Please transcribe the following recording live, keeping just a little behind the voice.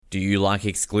Do you like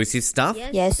exclusive stuff?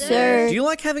 Yes, sir. Do you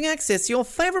like having access to your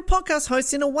favourite podcast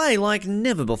hosts in a way like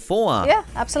never before? Yeah,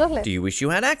 absolutely. Do you wish you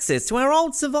had access to our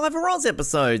old Survivor Oz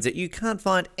episodes that you can't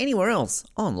find anywhere else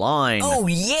online? Oh,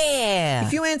 yeah!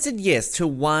 If you answered yes to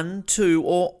one, two,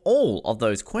 or all of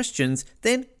those questions,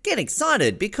 then get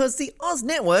excited because the Oz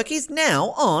Network is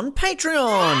now on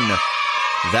Patreon.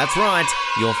 That's right,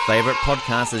 your favourite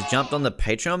podcast has jumped on the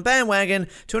Patreon bandwagon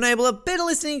to enable a better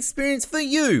listening experience for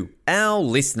you, our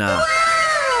listener.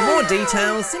 For more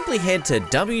details, simply head to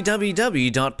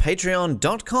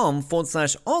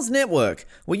www.patreon.com/Oz Network,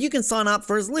 where you can sign up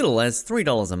for as little as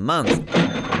 $3 a month.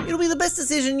 It'll be the best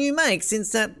decision you make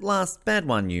since that last bad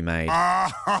one you made.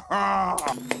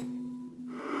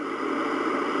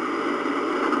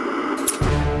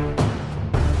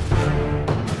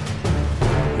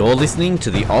 You're listening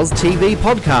to the Oz TV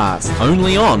podcast,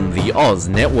 only on the Oz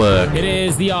Network. It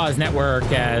is the Oz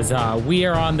Network as we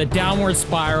are on the downward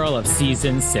spiral of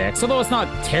season 6. Although it's not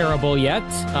terrible yet,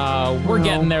 we're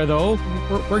getting there though.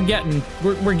 We're getting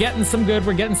some good,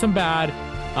 we're getting some bad,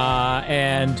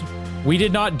 and we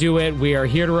did not do it. We are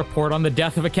here to report on the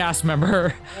death of a cast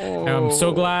member. And I'm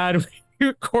so glad we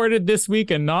recorded this week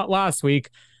and not last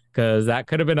week, because that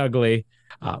could have been ugly.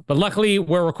 But luckily,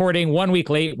 we're recording 1 week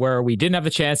late where we didn't have the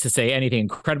chance to say anything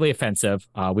incredibly offensive.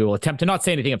 We will attempt to not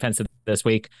say anything offensive this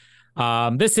week.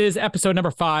 This is episode number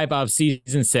 5 of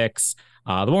season 6.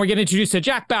 The one we're getting introduced to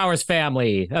Jack Bauer's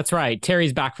family. That's right.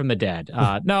 Terry's back from the dead.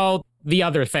 No, the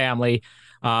other family.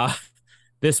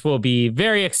 This will be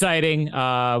very exciting.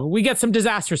 We get some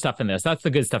disaster stuff in this. That's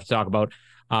the good stuff to talk about.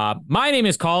 My name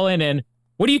is Colin, and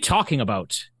what are you talking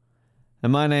about?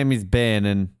 And my name is Ben,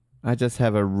 and I just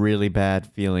have a really bad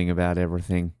feeling about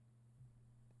everything.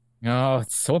 Oh,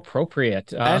 it's so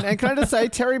appropriate. And can I just say,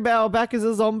 Terry Bauer back as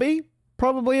a zombie?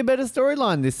 Probably a better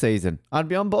storyline this season. I'd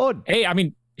be on board. Hey, I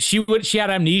mean, she had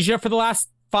amnesia for the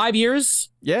last 5 years.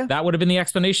 Yeah. That would have been the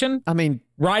explanation. I mean,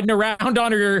 riding around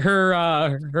on her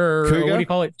cougar? what do you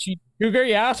call it? Cougar,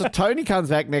 yeah. So Tony comes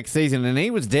back next season and he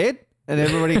was dead. And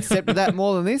everybody accepted that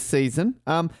more than this season.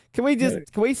 Can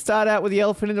we start out with the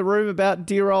elephant in the room about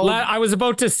dear old... I was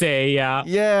about to say, yeah.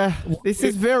 Yeah, this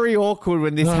is very awkward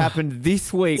when this happened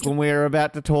this week when we were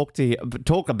about to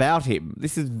talk about him.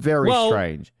 This is very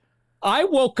strange. I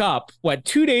woke up,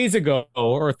 2 days ago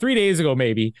or 3 days ago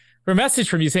maybe, for a message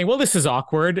from you saying, well, this is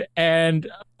awkward. And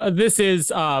this is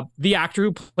the actor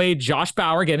who played Josh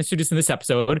Bauer, again, introduced in this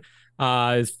episode.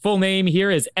 His full name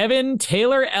here is Evan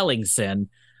Taylor Ellingson.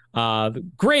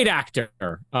 Great actor.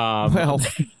 I'm going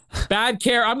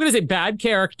to say bad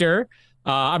character.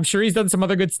 I'm sure he's done some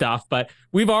other good stuff, but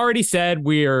we've already said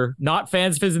we're not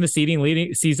fans of his in the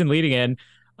season leading in.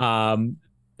 I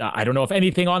don't know if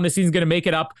anything on this season is going to make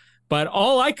it up, but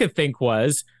all I could think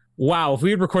was, wow, if we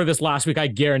had recorded this last week, I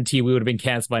guarantee we would have been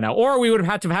canceled by now, or we would have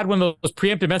had to have had one of those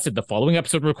preemptive messages. The following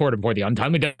episode recorded before the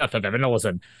untimely death of Evan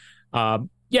Ellingson.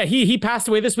 Yeah, he passed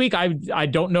away this week. I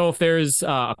don't know if there's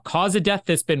a cause of death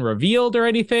that's been revealed or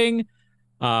anything.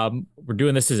 We're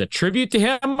doing this as a tribute to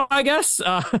him, I guess.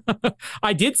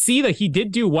 I did see that he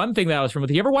did do one thing that I was familiar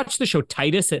with. You ever watch the show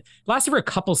Titus? It lasted for a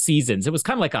couple seasons. It was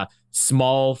kind of like a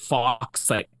small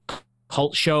Fox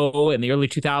cult show in the early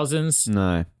 2000s.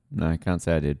 No, I can't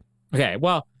say I did. Okay,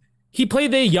 well, he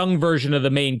played the young version of the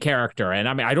main character. And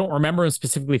I mean, I don't remember him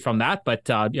specifically from that, but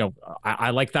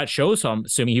I like that show, so I'm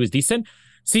assuming he was decent.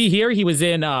 See here, he was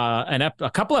in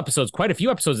a couple episodes, quite a few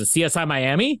episodes of CSI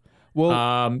Miami.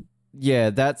 Well,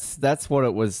 yeah, that's what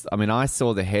it was. I mean, I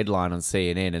saw the headline on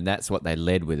CNN, and that's what they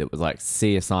led with. It was like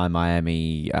CSI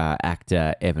Miami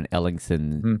actor Evan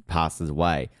Ellingson passes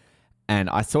away. And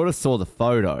I sort of saw the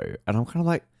photo, and I'm kind of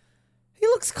like, he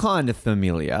looks kind of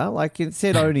familiar. Like, it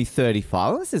said only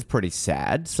 35. Well, this is pretty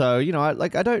sad. So,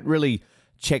 I don't really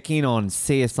check in on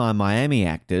CSI Miami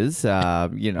actors. I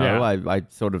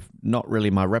sort of, not really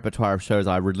my repertoire of shows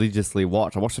I religiously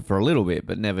watch. I watched it for a little bit,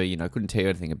 but never, couldn't tell you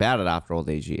anything about it after all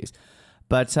these years.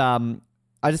 But I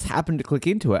just happened to click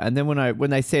into it. And then when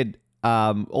they said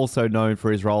also known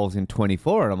for his roles in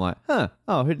 24, and I'm like, who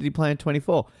did he play in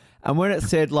 24? And when it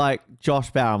said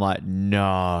Josh Bauer, I'm like,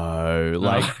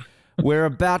 no, we're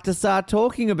about to start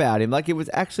talking about him. Like, it was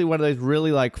actually one of those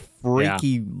really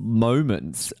freaky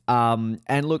moments.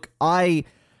 And look, I'm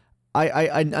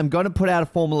going to put out a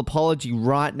formal apology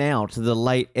right now to the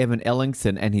late Evan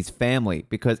Ellingson and his family,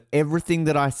 because everything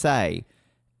that I say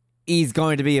is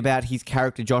going to be about his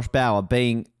character, Josh Bauer,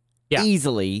 being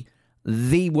easily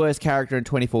the worst character in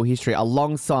 24 history,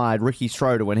 alongside Ricky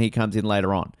Schroeder when he comes in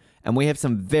later on. And we have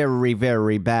some very,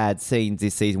 very bad scenes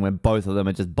this season where both of them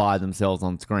are just by themselves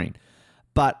on screen.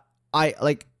 But I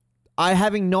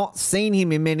having not seen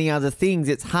him in many other things,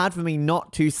 it's hard for me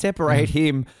not to separate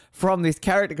him from this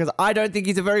character because I don't think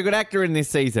he's a very good actor in this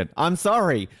season. I'm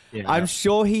sorry. Yeah. I'm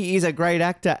sure he is a great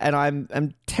actor, and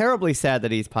I'm terribly sad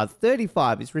that he's past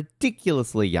 35. He's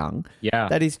ridiculously young. Yeah.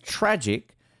 That is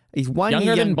tragic. He's 1 year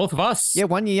younger than both of us. Yeah,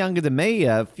 1 year younger than me,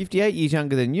 58 years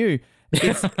younger than you.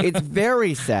 It's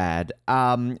very sad.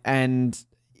 And,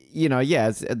 you know,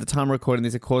 at the time of recording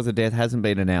this, a cause of death hasn't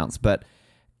been announced, but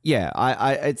yeah,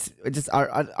 it's just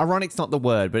ironic's not the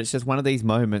word, but it's just one of these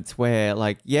moments where,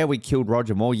 like, yeah, we killed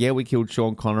Roger Moore, yeah, we killed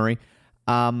Sean Connery,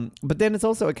 but then it's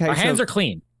also a case our hands are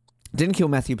clean. Didn't kill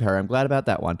Matthew Perry. I'm glad about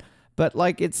that one, but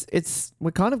like, it's we're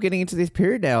kind of getting into this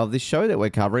period now of this show that we're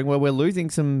covering where we're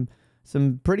losing some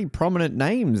pretty prominent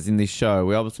names in this show.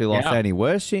 We obviously lost Annie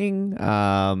Wershing,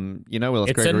 we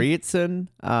lost Gregory Itzin,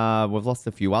 we've lost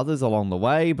a few others along the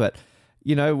way, but.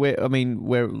 You know,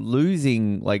 we're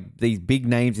losing like these big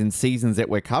names in seasons that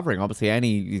we're covering. Obviously,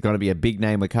 Annie is going to be a big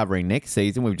name we're covering next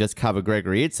season. We've just covered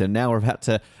Gregory Itzin. Now we're about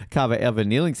to cover Evan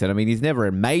Nealingson. I mean, he's never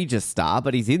a major star,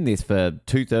 but he's in this for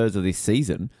 2/3 of this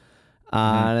season.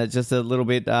 And it's just a little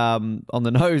bit on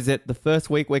the nose that the first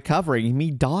week we're covering him,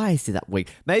 he dies that week.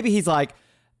 Maybe he's like,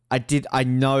 I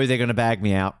know they're going to bag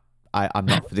me out. I'm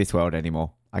not for this world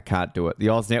anymore. I can't do it. The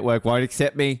Oz Network won't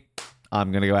accept me.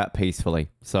 I'm going to go out peacefully.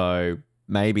 So...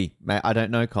 Maybe. I don't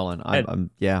know, Colin.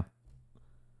 Yeah.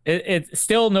 It's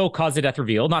still no cause of death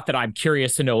reveal. Not that I'm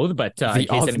curious to know, but in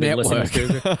case anybody listens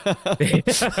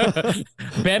to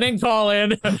Ben and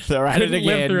Colin, they're at it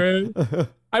again.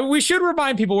 We should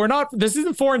remind people this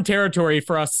isn't foreign territory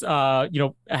for us,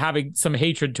 having some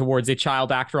hatred towards a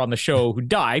child actor on the show who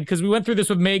died, because we went through this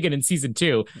with Megan in season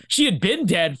 2. She had been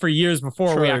dead for years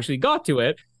before we actually got to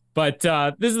it. But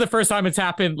this is the first time it's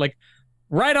happened, like,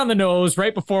 right on the nose,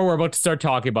 right before we're about to start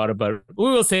talking about it. But we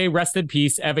will say rest in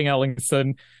peace, Evan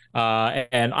Ellingson.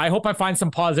 And I hope I find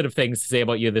some positive things to say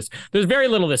about you. There's very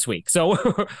little this week.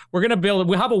 So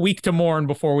we'll have a week to mourn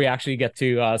before we actually get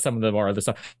to some of the more other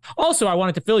stuff. Also, I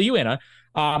wanted to fill you in.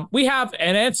 We have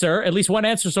an answer, at least one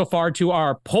answer so far, to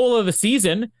our poll of the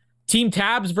season, Team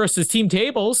Tabs versus Team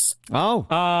Tables.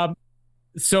 Oh.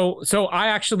 So I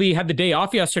actually had the day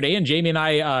off yesterday, and Jamie and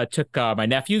I took my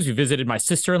nephews. We visited my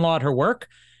sister-in-law at her work.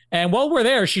 And while we're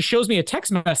there, she shows me a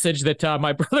text message that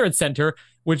my brother had sent her,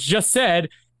 which just said,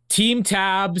 Team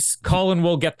Tabs, Colin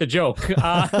will get the joke,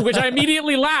 which I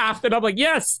immediately laughed. And I'm like,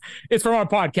 yes, it's from our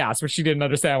podcast, which she didn't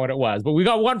understand what it was. But we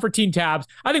got one for Team Tabs.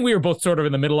 I think we were both sort of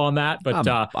in the middle on that. But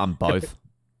I'm both.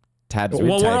 Tabs.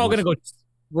 Well, we're all going to go.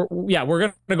 We're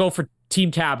going to go for Team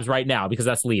Tabs right now because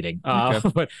that's leading. Okay.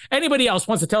 But anybody else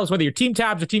wants to tell us whether you're Team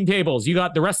Tabs or Team Tables, you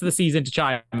got the rest of the season to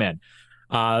chime in.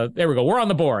 There we go. We're on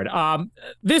the board.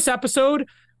 This episode,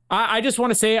 I just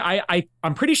want to say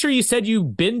I'm pretty sure you said you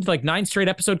binged like 9 straight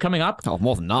episodes coming up. Oh,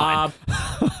 more than 9.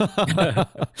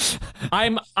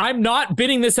 I'm not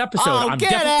bidding this episode. I'm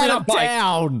get definitely out of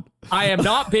town. I am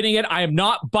not bidding it. I am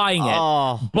not buying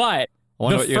it. But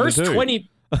the first 20.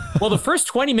 Well, the first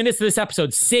 20 minutes of this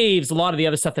episode saves a lot of the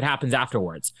other stuff that happens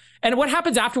afterwards. And what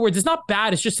happens afterwards is not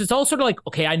bad. It's all sort of like,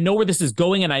 okay, I know where this is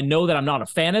going and I know that I'm not a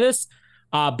fan of this.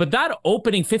 But that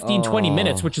opening 20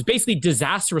 minutes, which is basically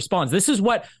disaster response, this is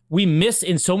what we miss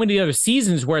in so many other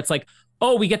seasons where it's like,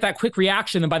 oh, we get that quick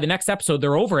reaction and by the next episode,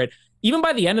 they're over it. Even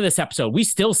by the end of this episode, we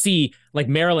still see like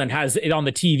Marilyn has it on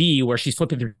the TV where she's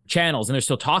flipping through channels and they're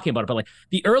still talking about it. But like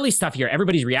the early stuff here,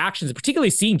 everybody's reactions,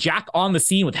 particularly seeing Jack on the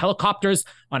scene with helicopters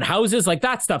on houses, like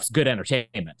that stuff's good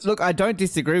entertainment. Look, I don't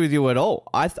disagree with you at all.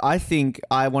 I think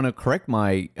I want to correct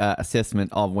my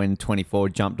assessment of when 24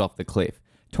 jumped off the cliff.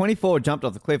 24 jumped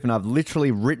off the cliff, and I've literally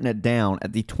written it down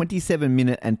at the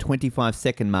 27-minute and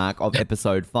 25-second mark of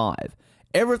episode 5.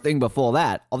 Everything before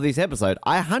that of this episode,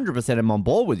 I 100% am on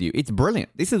board with you. It's brilliant.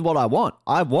 This is what I want.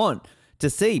 I want to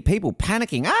see people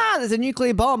panicking. There's a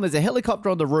nuclear bomb. There's a helicopter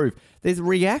on the roof. There's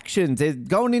reactions. There's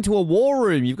going into a war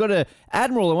room. You've got an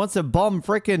admiral that wants to bomb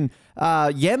frickin'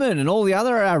 Yemen and all the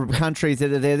other Arab countries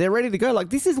that are there. They're ready to go. Like,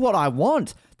 this is what I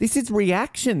want. This is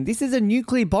reaction. This is a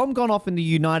nuclear bomb gone off in the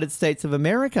United States of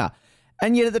America.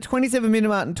 And yet at the 27-minute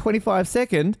mark and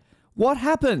 25-second, what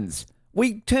happens?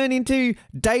 We turn into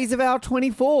Days of Our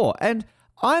 24. And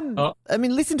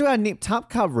listen to our Nipped Up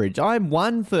coverage. I'm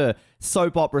one for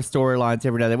soap opera storylines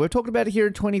every day. We've talked about it here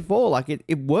at 24. Like,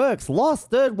 it works. Lost,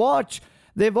 Third Watch.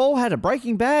 They've all had it.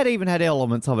 Breaking Bad even had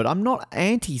elements of it. I'm not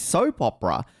anti-soap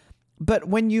opera. But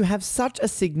when you have such a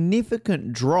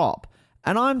significant drop,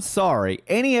 and I'm sorry,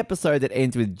 any episode that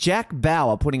ends with Jack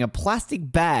Bauer putting a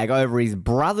plastic bag over his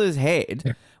brother's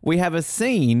head, we have a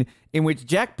scene in which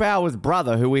Jack Bauer's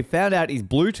brother, who we found out is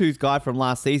Bluetooth guy from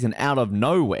last season out of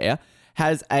nowhere,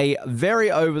 has a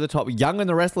very over-the-top Young and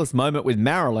the Restless moment with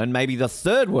Marilyn, maybe the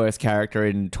third worst character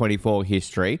in 24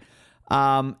 history.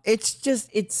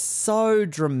 It's so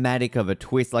dramatic of a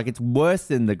twist. Like, it's worse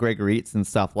than the Gregory Itzin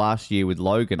stuff last year with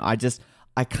Logan. I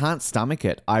can't stomach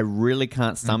it. I really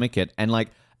can't stomach it. And like,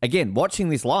 again, watching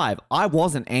this live, I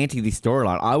wasn't anti this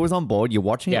storyline. I was on board. You're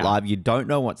watching it live. You don't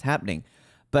know what's happening.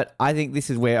 But I think this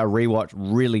is where a rewatch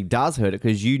really does hurt it,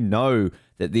 because you know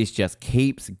that this just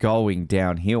keeps going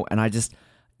downhill. And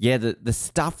the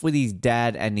stuff with his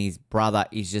dad and his brother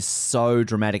is just so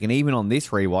dramatic. And even on this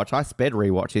rewatch, I sped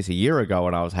rewatch this a year ago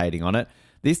when I was hating on it.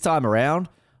 This time around,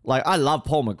 like, I love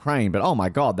Paul McCrane, but oh my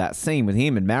God, that scene with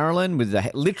him and Marilyn with the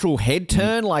literal head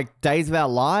turn, like Days of Our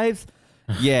Lives.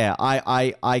 Yeah,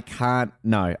 I can't,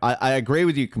 no. I agree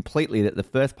with you completely that the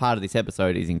first part of this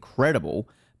episode is incredible,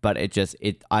 but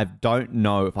I don't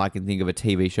know if I can think of a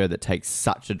TV show that takes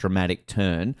such a dramatic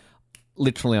turn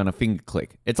literally on a finger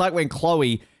click. It's like when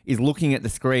Chloe is looking at the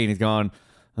screen, is going,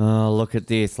 oh, look at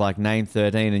this, like name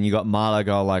 13, and you got Marla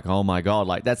go like, oh my God,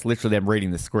 like that's literally them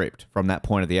reading the script from that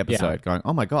point of the episode, going,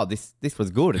 oh my God, this was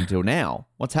good until now.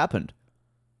 What's happened?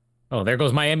 Oh, there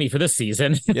goes Miami for this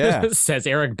season. Yeah. Says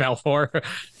Eric Balfour.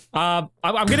 I'm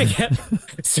going to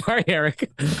get... Sorry,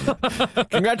 Eric.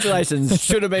 Congratulations.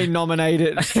 Should have been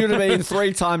nominated. Should have been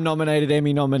 3-time nominated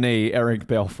Emmy nominee, Eric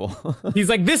Balfour. He's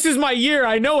like, this is my year.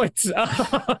 I know it.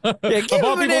 Yeah, give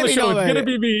him an Emmy nominee. It's going to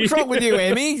be me. What's wrong with you,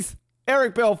 Emmys?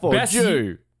 Eric Balfour,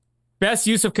 Best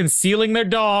use of concealing their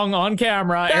dong on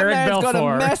camera, that Eric man's Balfour.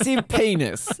 Got a massive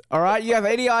penis, all right? You have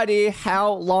any idea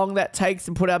how long that takes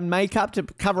to put up makeup to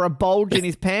cover a bulge in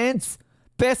his pants?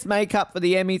 Best makeup for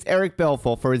the Emmys, Eric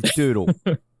Balfour for his doodle.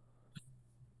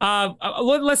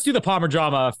 Let's do the Palmer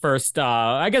drama first.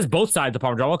 I guess both sides of the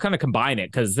Palmer drama. We'll kind of combine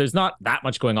it because there's not that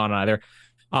much going on either.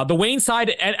 The Wayne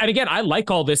side, and again, I like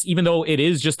all this, even though it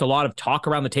is just a lot of talk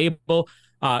around the table.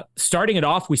 Starting it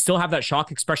off, we still have that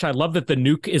shock expression. I love that the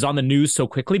nuke is on the news so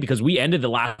quickly because we ended the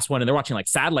last one and they're watching like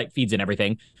satellite feeds and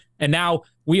everything. And now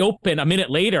we open a minute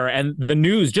later and the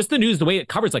news, the way it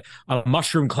covers, like a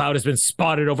mushroom cloud has been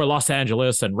spotted over Los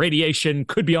Angeles and radiation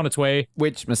could be on its way.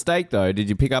 Which mistake, though? Did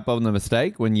you pick up on the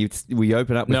mistake when we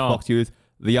open up with Fox News?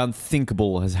 The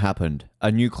unthinkable has happened.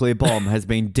 A nuclear bomb has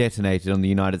been detonated on the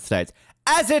United States.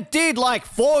 As it did like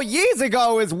 4 years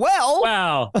ago as well.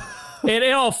 Well,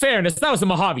 in all fairness, that was the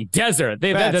Mojave Desert.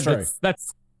 That's true.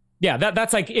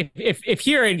 That's like if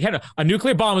here in Canada, a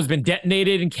nuclear bomb has been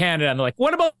detonated in Canada, and they're like,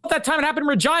 what about that time it happened in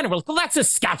Regina? We're like, well, that's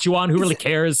Saskatchewan. Who really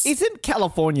cares? Isn't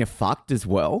California fucked as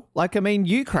well? Like, I mean,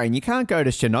 Ukraine, you can't go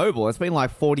to Chernobyl. It's been like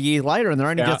 40 years later, and they're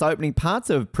only just opening parts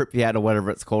of Pripyat or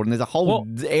whatever it's called, and there's a whole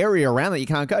area around that you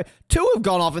can't go. 2 have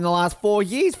gone off in the last 4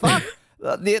 years. Fuck.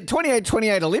 The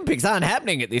 28 Olympics aren't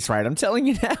happening at this rate. I'm telling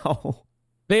you now.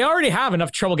 They already have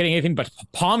enough trouble getting anything but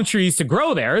palm trees to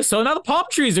grow there, so now the palm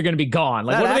trees are going to be gone.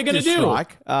 Like, what are they going to do?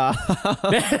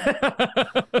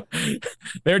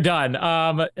 They're done.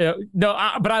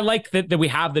 But I like that we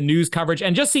have the news coverage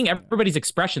and just seeing everybody's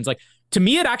expressions. Like, to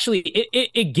me,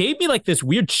 it gave me like this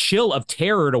weird chill of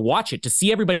terror to watch it, to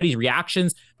see everybody's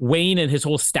reactions. Wayne and his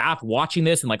whole staff watching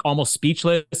this and like almost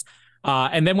speechless.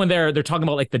 And then when they're talking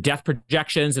about like the death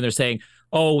projections and they're saying,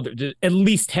 oh, at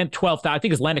least 12,000. I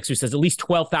think it's Lennox who says at least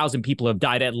 12,000 people have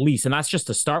died at least. And that's just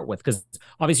to start with, because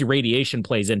obviously radiation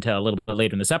plays into a little bit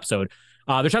later in this episode.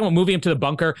 They're talking about moving him to the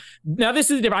bunker. Now, this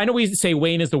is different. I know we say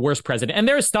Wayne is the worst president, and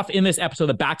there is stuff in this episode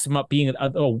that backs him up being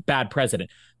a bad president.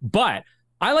 But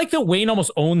I like that Wayne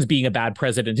almost owns being a bad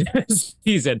president in this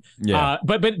season. Yeah.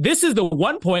 But this is the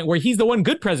one point where he's the one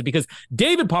good president, because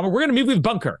David Palmer, we're going to move to the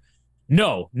bunker.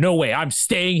 No way. I'm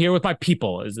staying here with my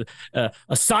people as a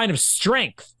sign of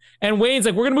strength. And Wayne's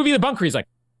like, we're going to move you to the bunker. He's like,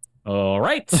 all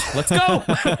right, let's go.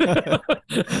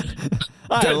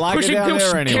 I like it down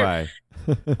there anyway.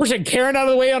 Pushing Karen out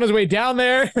of the way on his way down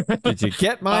there. Did you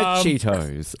get my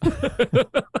Cheetos?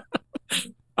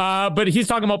 But he's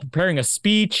talking about preparing a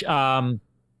speech.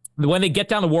 When they get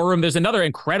down the war room, there's another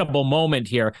incredible moment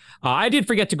here. I did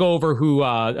forget to go over who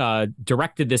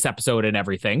directed this episode and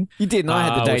everything. You did, and I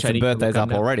had the dates and birthdays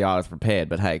up already. I was prepared,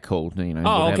 but hey, cool. You know.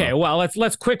 Oh, okay. Well,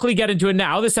 let's quickly get into it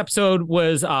now. This episode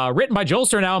was written by Joel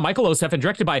Sternow and Michael Osef and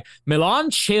directed by Milan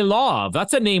Chelov.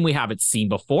 That's a name we haven't seen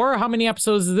before. How many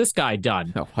episodes has this guy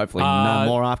done? Oh, hopefully none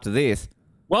more after this.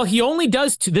 Well, he only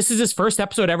does this is his first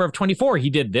episode ever of 24. He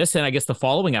did this and I guess the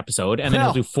following episode, and then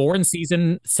he'll do 4 in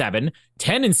season 7,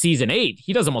 10 in season 8.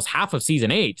 He does almost half of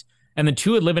season 8, and then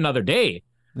 2 at Live Another Day.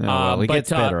 Yeah, well, he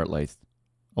gets better at least.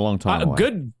 A long time away.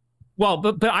 Good. Well,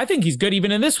 but I think he's good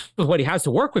even in this with what he has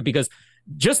to work with, because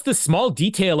just the small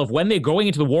detail of when they're going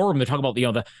into the war room, they're talking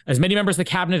about, as many members of the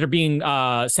cabinet are being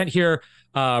sent here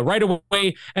right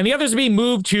away, and the others are being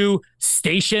moved to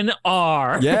Station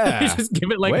R. Yeah. Just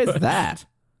give it Where's that?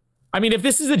 I mean, if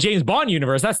this is the James Bond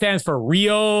universe, that stands for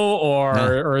Rio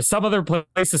or some other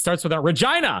place that starts with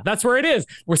Regina. That's where it is.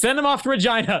 We're sending them off to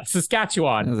Regina,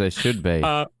 Saskatchewan. As they should be.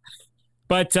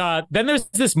 But then there's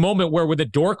this moment where the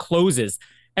door closes,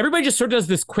 everybody just sort of does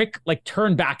this quick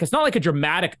turn back. It's not like a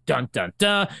dramatic dun dun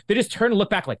dun. They just turn and look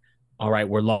back like, all right,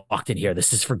 we're locked in here.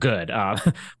 This is for good.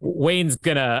 Wayne's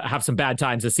gonna have some bad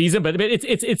times this season, but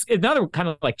it's another kind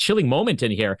of chilling moment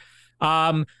in here.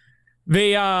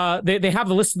 They have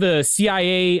the list of the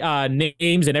CIA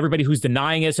names and everybody who's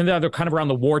denying it. So they're kind of around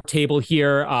the war table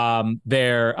here.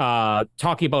 They're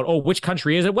talking about, which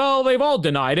country is it? Well, they've all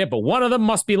denied it, but one of them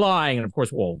must be lying. And of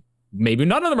course, maybe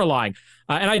none of them are lying.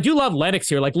 And I do love Lennox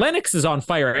here. Lennox is on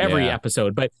fire every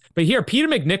episode, but here Peter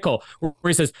McNichol, where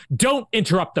he says, "Don't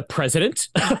interrupt the president."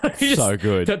 So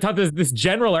good. This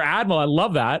general or admiral, I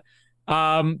love that.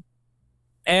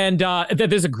 And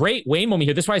there's a great Wayne moment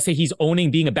here. This is why I say he's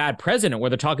owning being a bad president, where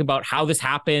they're talking about how this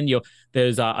happened.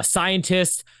 There's a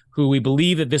scientist who we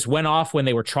believe that this went off when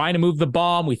they were trying to move the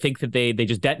bomb. We think that they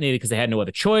just detonated because they had no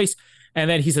other choice. And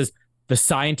then he says, "The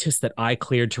scientist that I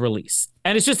cleared to release."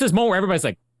 And it's just this moment where everybody's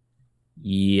like,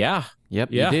 yeah.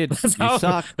 Yep, you did. You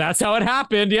suck. That's how it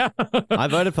happened, yeah. I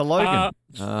voted for Logan.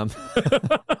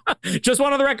 Just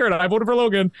one on the record, I voted for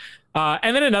Logan.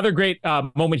 And then another great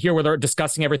moment here where they're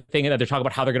discussing everything and they're talking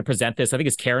about how they're going to present this. I think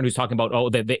it's Karen who's talking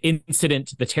about, the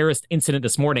incident, the terrorist incident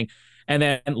this morning. And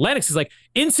then Lennox is like,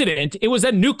 "Incident, it was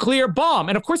a nuclear bomb."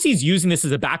 And of course he's using this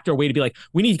as a backdoor way to be like,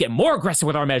 we need to get more aggressive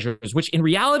with our measures, which in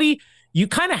reality, you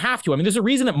kind of have to. I mean, there's a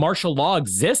reason that martial law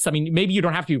exists. I mean, maybe you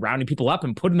don't have to be rounding people up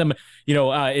and putting them,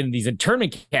 in these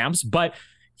internment camps, but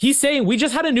he's saying we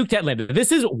just had a nuke detonated.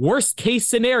 This is worst case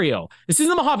scenario. This isn't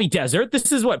the Mojave Desert. This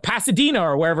is Pasadena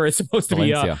or wherever it's supposed to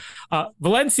be.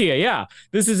 Valencia, yeah.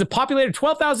 This is a populated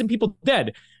 12,000 people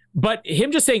dead. But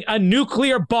him just saying a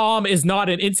nuclear bomb is not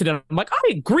an incident. I'm like, I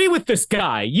agree with this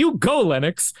guy. You go,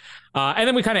 Lennox. And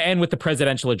then we kind of end with the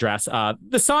presidential address.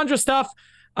 The Sandra stuff,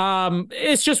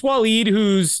 it's just Waleed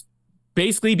who's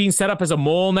basically being set up as a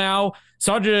mole now.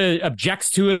 Sandra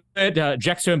objects to it,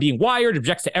 objects to him being wired,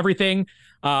 objects to everything.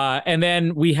 And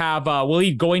then we have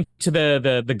Waleed going to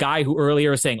the guy who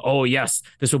earlier was saying, "Oh, yes,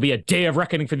 this will be a day of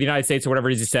reckoning for the United States," or whatever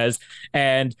it is he says.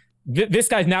 And this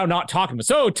guy's now not talking.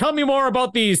 So tell me more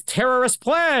about these terrorist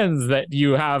plans that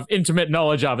you have intimate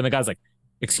knowledge of. And the guy's like,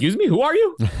 "Excuse me, who are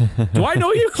you? Do I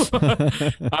know you?"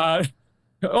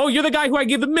 "Oh, you're the guy who I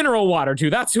gave the mineral water to.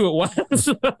 That's who it was."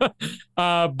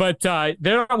 But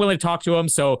they're not willing to talk to him.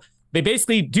 So they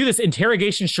basically do this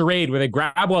interrogation charade where they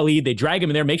grab Waleed, they drag him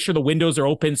in there, make sure the windows are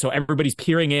open so everybody's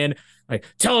peering in. Like,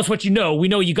 "Tell us what you know. We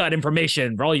know you got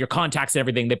information for all your contacts and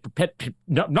everything." They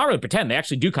not really pretend. They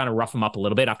actually do kind of rough him up a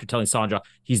little bit after telling Sandra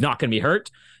he's not going to be hurt.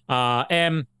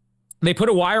 And they put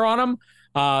a wire on him.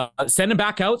 Send him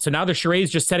back out. So now the charade's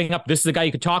just setting up, this is the guy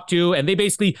you could talk to. And they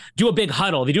basically do a big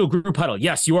huddle. They do a group huddle.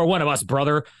 "Yes, you are one of us,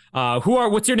 brother.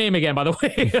 What's your name again, by the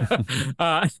way?"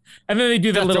 And then they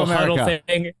do that little huddle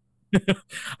thing. And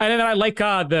then I like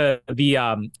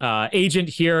the agent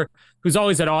here, who's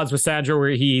always at odds with Sandra,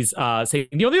 where he's saying,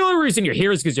 the only reason you're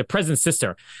here is because you're president's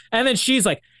sister. And then she's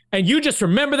like, "And you just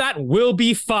remember that and we'll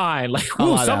be fine." Like,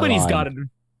 ooh, somebody's got it.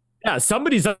 Yeah,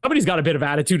 somebody's got a bit of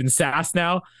attitude and sass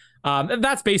now. And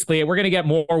that's basically it. We're going to get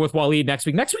more with Waleed next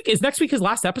week. Next week his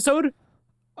last episode?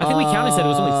 I think we counted, said it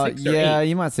was only 6 or 8. Yeah,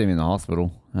 you might see him in the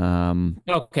hospital.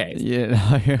 Okay.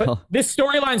 Yeah. But this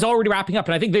storyline's already wrapping up,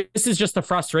 and I think this is just the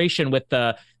frustration with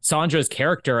Sandra's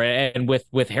character and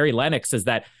with Harry Lennox, is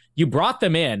that you brought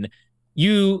them in,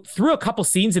 you threw a couple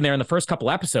scenes in there in the first couple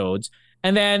episodes,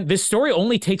 and then this story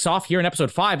only takes off here in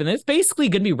episode 5, and it's basically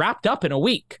going to be wrapped up in a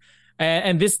week.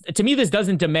 And this, to me, this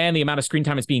doesn't demand the amount of screen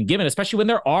time it's being given, especially when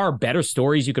there are better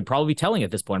stories you could probably be telling at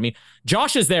this point. I mean,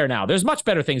 Josh is there now. There's much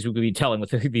better things we could be telling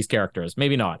with these characters.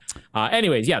 Maybe not.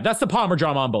 Anyways, yeah, that's the Palmer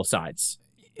drama on both sides.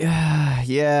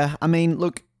 Yeah. I mean,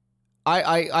 look,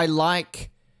 I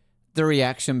like the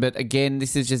reaction, but again,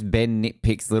 this is just Ben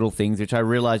nitpicks little things, which I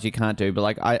realize you can't do. But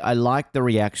like, I like the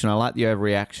reaction. I like the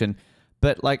overreaction.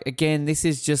 But like, again, this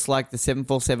is just like the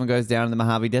 747 goes down in the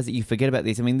Mojave Desert. You forget about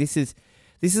this. I mean, this is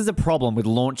a problem with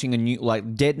launching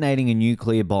detonating a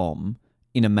nuclear bomb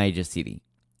in a major city,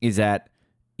 is that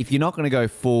if you're not going to go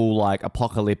full like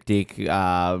apocalyptic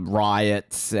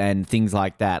riots and things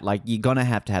like that, like you're going to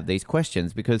have these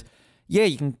questions, because yeah,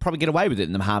 you can probably get away with it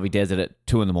in the Mojave Desert at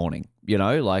 2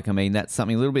 a.m, like, I mean, that's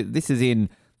something a little bit, this is in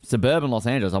suburban Los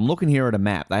Angeles. I'm looking here at a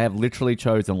map. They have literally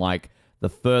chosen like the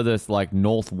furthest like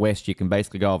northwest you can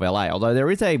basically go of LA. Although there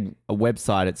is a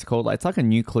website, it's like a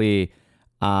nuclear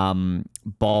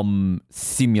bomb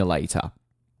simulator,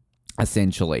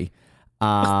 essentially.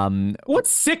 What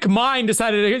sick mind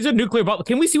decided here's a nuclear bomb?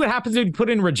 Can we see what happens if you put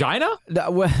it in Regina?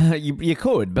 Well, you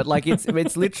could, but like it's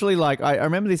literally like I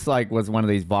remember this like was one of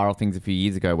these viral things a few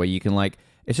years ago where you can like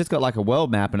it's just got like a world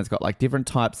map and it's got like different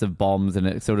types of bombs and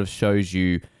it sort of shows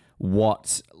you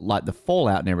what like the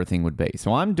fallout and everything would be.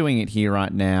 So I'm doing it here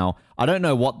right now. I don't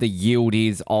know what the yield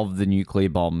is of the nuclear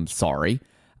bomb. Sorry.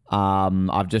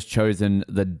 I've just chosen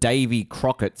the Davy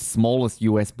Crockett smallest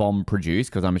US bomb produced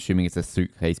because I'm assuming it's a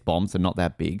suitcase bomb, so not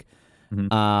that big.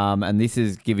 Mm-hmm. And this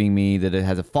is giving me that it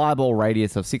has a fireball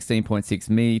radius of 16.6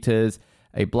 meters,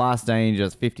 a blast range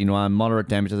of 59, moderate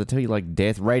damage. Does it tell you like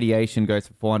death? Radiation goes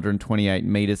for 428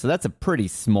 meters, so that's a pretty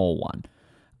small one.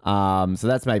 So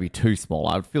that's maybe too small.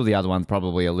 I would feel the other one's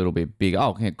probably a little bit big. Oh,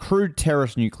 okay. Crude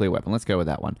terrorist nuclear weapon. Let's go with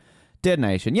that one.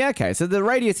 Detonation. Yeah, okay. So the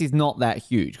radius is not that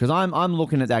huge because I'm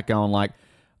looking at that going like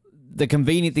the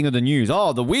convenient thing of the news.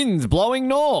 Oh, the wind's blowing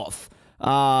north.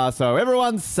 So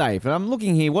everyone's safe. And I'm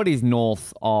looking here. What is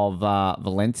north of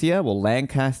Valencia? Well,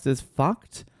 Lancaster's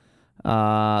fucked.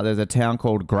 There's a town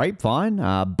called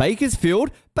Grapevine.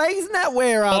 Bakersfield. Isn't that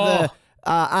where the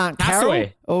Aunt Carol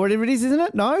or whatever it is, isn't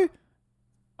it? No?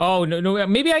 Oh, no.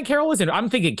 Maybe Aunt Carol isn't. I'm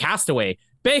thinking Castaway.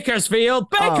 Bakersfield.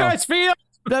 Bakersfield.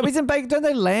 No, don't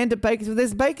they land at Bakersfield?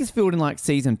 There's Bakersfield in like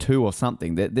season 2 or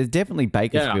something. There's definitely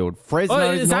Bakersfield. Yeah. Fresno.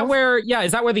 Oh, is that where? Yeah,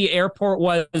 is that where the airport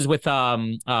was with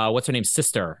what's her name,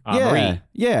 sister Marie?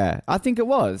 Yeah, I think it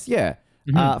was. Yeah,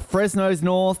 Fresno's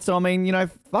north. So I mean, you know,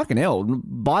 fucking hell.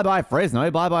 Bye Fresno.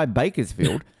 Bye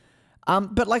Bakersfield.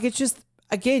 But like it's just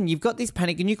again, you've got this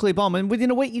panic, a nuclear bomb, and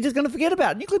within a week you're just going to forget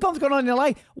about it. Nuclear bomb's gone on in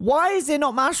LA. Why is there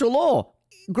not martial law?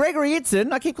 Gregory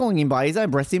Itzin, I keep calling him by his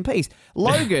own, rest in peace.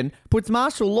 Logan puts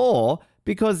martial law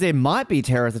because there might be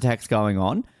terrorist attacks going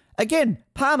on. Again,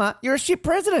 Palmer, you're a shit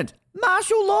president.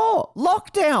 Martial law,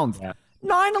 lockdowns. Yeah.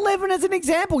 9/11 as an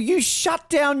example. You shut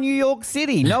down New York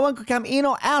City. No one could come in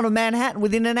or out of Manhattan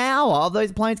within an hour of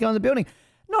those planes going in the building.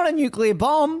 Not a nuclear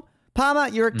bomb. Palmer,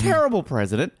 you're a terrible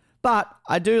president. But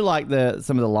I do like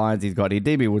some of the lines he's got here.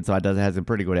 DB Woodside has a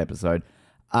pretty good episode.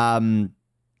 I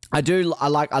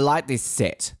like this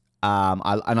set.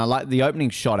 I like the opening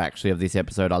shot actually of this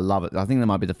episode. I love it. I think that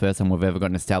might be the first time we've ever got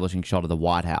an establishing shot of the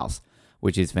White House,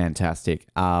 which is fantastic.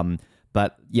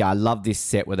 But yeah, I love this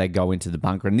set where they go into the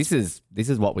bunker, and this is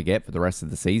what we get for the rest of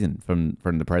the season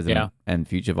from the president and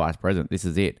future vice president. This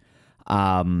is it.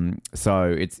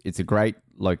 So it's a great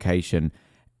location,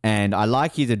 and I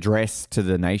like his address to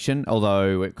the nation,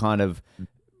 although it kind of.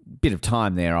 Bit of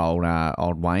time there,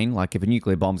 old Wayne. Like if a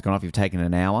nuclear bomb's gone off, you've taken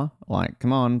an hour. Like,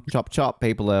 come on, chop.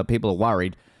 People are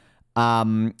worried.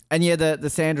 And yeah, the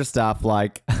Sandra stuff.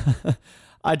 Like,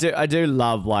 I do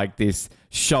love like this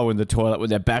show in the toilet when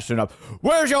they're bashing it up.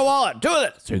 Where's your wallet? Do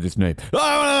it. Say this name.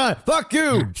 Oh, fuck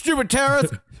you, stupid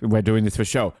terrorist. We're doing this for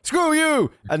show. Screw you.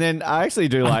 And then I actually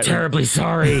do like... I'm terribly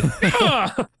sorry.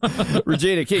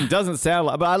 Regina King doesn't sound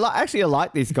like... But I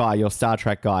like this guy, your Star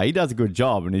Trek guy. He does a good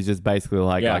job. And he's just basically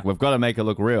like we've got to make it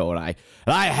look real. And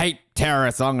I hate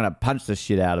terrorists. So I'm going to punch the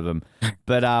shit out of them.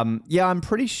 But yeah, I'm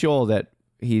pretty sure that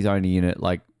he's only in it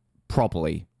like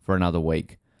properly for another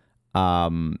week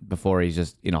before he's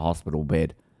just in a hospital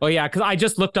bed. Oh, yeah, because I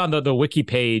just looked on the wiki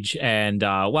page and,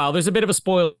 wow, there's a bit of a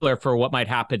spoiler for what might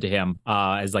happen to him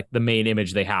as, like, the main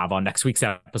image they have on next week's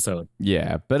episode.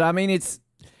 Yeah, but, I mean, it's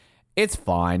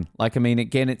fine. Like, I mean,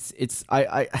 again,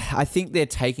 I think they're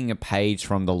taking a page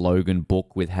from the Logan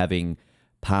book with having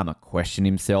Palmer question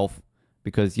himself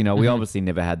because, you know, we obviously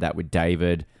never had that with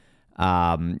David.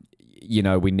 You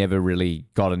know, we never really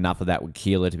got enough of that with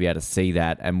Keeler to be able to see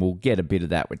that, and we'll get a bit of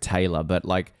that with Taylor. But,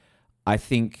 like, I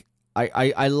think...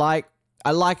 I like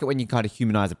it when you kind of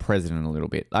humanize a president a little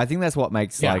bit. I think that's what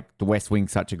makes like The West Wing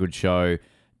such a good show.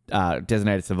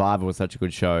 Designated Survivor was such a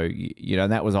good show, you know,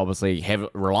 and that was obviously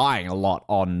relying a lot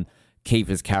on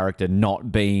Kiefer's character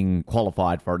not being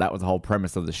qualified for it. That was the whole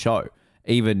premise of the show.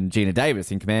 Even Gina Davis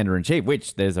in Commander-in-Chief,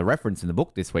 which there's a reference in the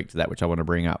book this week to that, which I want to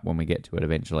bring up when we get to it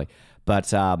eventually.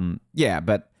 But yeah,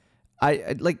 but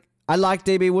I like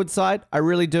DB Woodside, I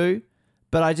really do,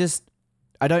 but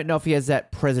I don't know if he has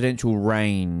that presidential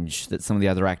range that some of the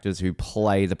other actors who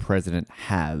play the president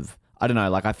have. I don't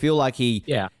know. Like, I feel like he's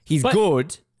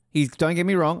good. Don't get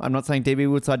me wrong. I'm not saying D.B.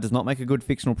 Woodside does not make a good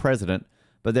fictional president,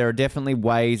 but there are definitely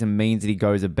ways and means that he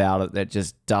goes about it that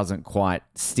just doesn't quite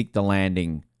stick the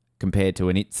landing compared to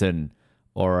an Itzin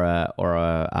or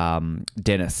a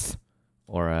Dennis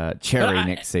or a Cherry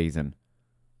next season.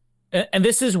 And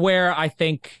this is where I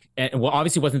think, well,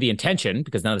 obviously it wasn't the intention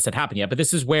because none of this had happened yet, but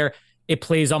this is where it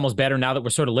plays almost better now that we're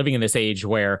sort of living in this age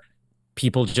where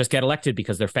people just get elected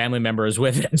because their family member is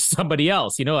with somebody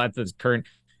else. That's the current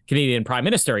Canadian Prime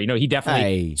Minister. He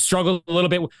definitely struggled a little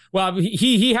bit. Well,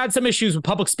 he had some issues with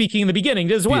public speaking in the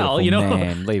beginning as well.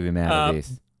 Man, leave him out of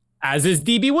this. As is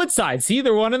DB Woodside. See,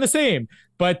 they're one and the same.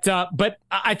 But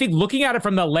I think looking at it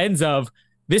from the lens of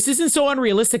this isn't so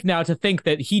unrealistic now to think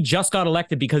that he just got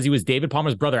elected because he was David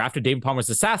Palmer's brother after David Palmer was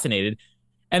assassinated.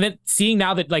 And then seeing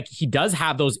now that like he does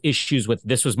have those issues with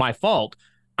this was my fault,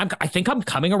 I think I'm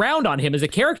coming around on him as a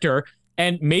character.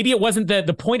 And maybe it wasn't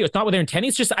the point. It's not what they're intending.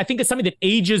 It's just I think it's something that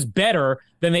ages better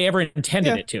than they ever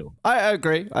intended it to. I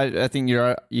agree. I think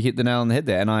you hit the nail on the head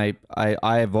there. And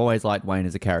I have always liked Wayne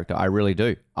as a character. I really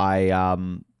do. I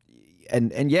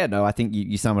think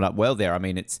you sum it up well there. I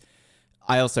mean,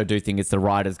 I also do think it's the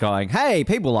writers going, hey,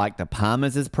 people like the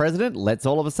Palmers as president. Let's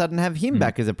all of a sudden have him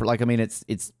back as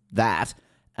it's that.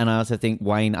 And I also think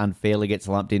Wayne unfairly gets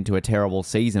lumped into a terrible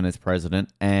season as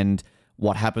president. And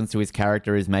what happens to his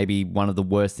character is maybe one of the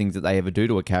worst things that they ever do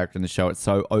to a character in the show. It's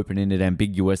so open-ended,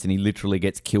 ambiguous, and he literally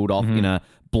gets killed off in a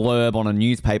blurb on a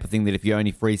newspaper thing that if you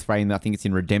only freeze frame, I think it's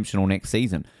in Redemption or next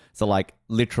season. So like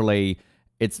literally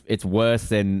it's worse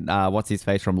than what's his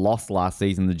face from Lost last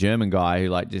season, the German guy who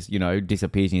like just,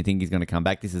 disappears and you think he's going to come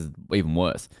back. This is even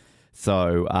worse.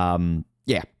 So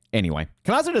yeah. Anyway,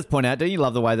 can I also just point out, don't you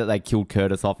love the way that they killed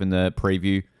Curtis off in the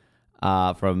preview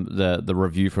from the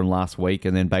review from last week?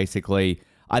 And then basically,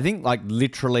 I think like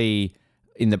literally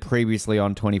in the previously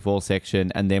on 24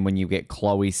 section, and then when you get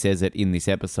Chloe says it in this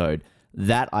episode,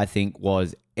 that I think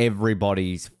was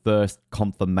everybody's first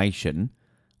confirmation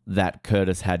that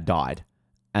Curtis had died.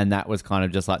 And that was kind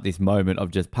of just like this moment of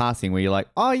just passing where you're like,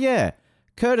 oh yeah,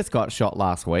 Curtis got shot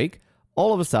last week.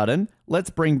 All of a sudden, let's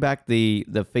bring back the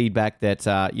feedback that,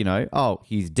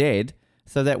 he's dead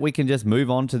so that we can just move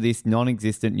on to this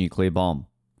non-existent nuclear bomb.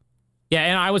 Yeah,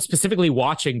 and I was specifically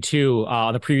watching, too,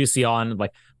 the previously on,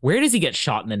 like, where does he get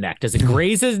shot in the neck? Does it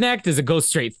graze his neck? Does it go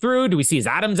straight through? Do we see his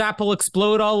Adam's apple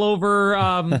explode all over,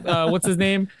 what's his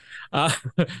name?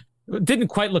 Didn't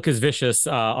quite look as vicious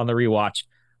on the rewatch.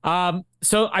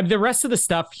 So the rest of the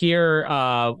stuff here,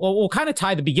 we'll kind of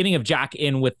tie the beginning of Jack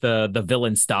in with the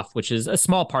villain stuff, which is a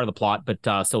small part of the plot,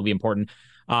 but still be important.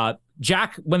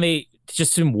 Jack, when they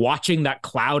just him watching that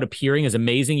cloud appearing is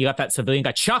amazing. You got that civilian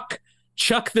guy, Chuck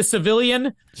the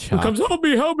civilian, who comes, help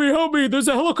me. There's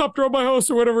a helicopter on my house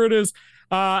or whatever it is.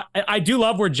 I do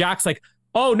love where Jack's like,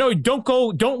 oh no,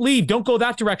 don't leave. Don't go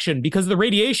that direction because of the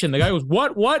radiation. The guy goes,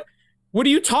 what are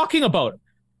you talking about?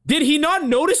 Did he not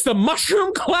notice the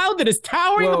mushroom cloud that is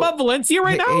towering above Valencia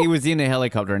right now? He was in a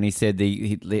helicopter and he said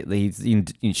he's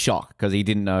in shock because he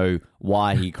didn't know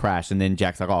why he crashed. And then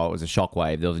Jack's like, oh, it was a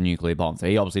shockwave. There was a nuclear bomb. So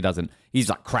he obviously doesn't. He's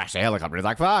like, crash a helicopter. He's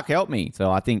like, fuck, help me.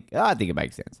 So I think it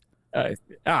makes sense. I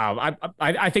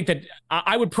think that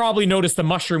I would probably notice the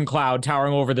mushroom cloud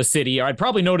towering over the city. Or I'd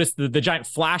probably notice the giant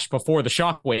flash before the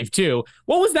shockwave too.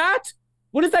 What was that?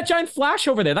 What is that giant flash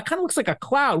over there? That kind of looks like a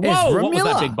cloud. Whoa, what was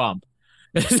that big bump?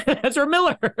 Ezra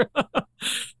Miller.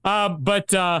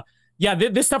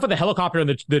 This stuff with the helicopter and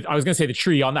I was going to say the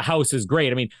tree on the house is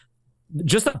great. I mean,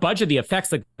 just the budget, the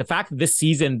effects, like the fact that this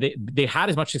season they had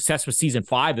as much success with season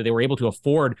 5 that they were able to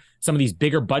afford some of these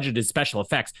bigger budgeted special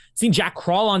effects. Seeing Jack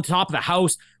crawl on top of the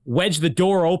house, wedge the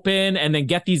door open, and then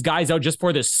get these guys out just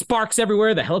for the sparks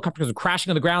everywhere. The helicopters are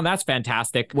crashing on the ground. That's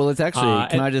fantastic. Well, it's actually,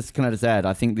 can I just add,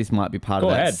 I think this might be part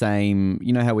of that same,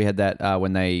 you know how we had that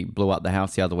when they blew up the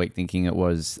house the other week thinking it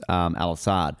was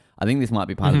Al-Assad. I think this might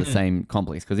be part of the same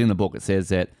complex because in the book it says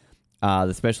that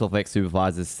the special effects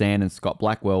supervisors Stan and Scott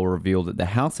Blackwell revealed that the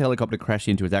house helicopter crashed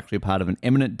into is actually part of an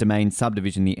eminent domain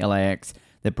subdivision in the LAX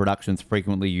that productions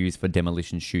frequently use for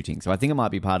demolition shooting. So I think it might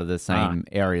be part of the same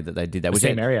area that they did that. The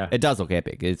same area. It does look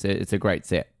epic. It's a great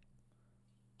set.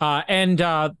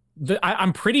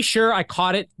 I'm pretty sure I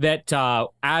caught it that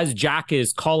as Jack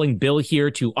is calling Bill here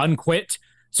to unquit.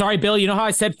 Sorry, Bill, you know how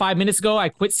I said 5 minutes ago I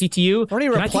quit CTU? Already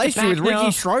replaced you with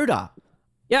Ricky Schroeder.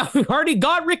 Yeah, we've already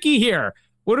got Ricky here.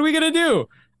 What are we going to do?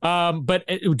 But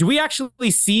do we actually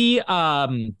see,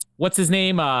 what's his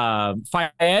name?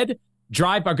 Fayed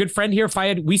drive, our good friend here,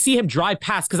 Fayed. We see him drive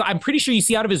past because I'm pretty sure you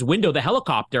see out of his window the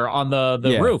helicopter on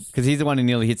the roof. Because he's the one who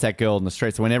nearly hits that girl in the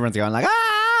street. So when everyone's going like,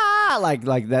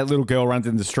 like that little girl runs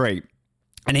in the street.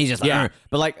 And he's just like,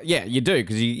 but you do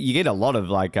because you get a lot of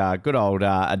good old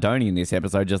Adoni in this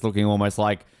episode just looking almost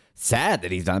like sad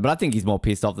that he's done it. But I think he's more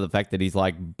pissed off at the fact that he's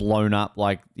like blown up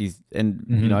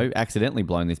accidentally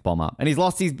blown this bomb up. And he's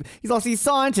lost his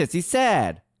scientist. He's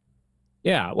sad.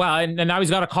 Yeah, well, and now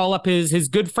he's got to call up his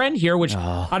good friend here, which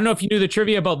I don't know if you knew the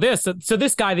trivia about this. So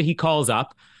this guy that he calls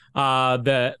up,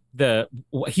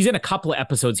 He's in a couple of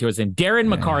episodes he was in. Darren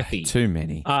McCarthy. Too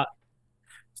many.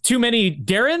 Too many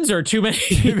Darrens or too many,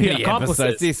 accomplices?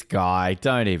 Episodes. This guy,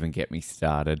 don't even get me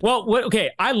started. Well, okay,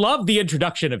 I love the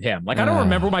introduction of him. Like, I don't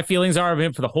remember what my feelings are of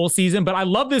him for the whole season, but I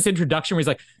love this introduction where he's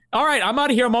like, all right, I'm out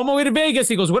of here. I'm on my way to Vegas.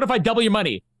 He goes, what if I double your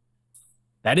money?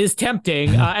 That is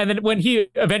tempting. And then when he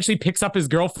eventually picks up his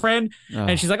girlfriend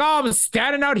and she's like, oh, I'm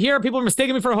standing out here. People are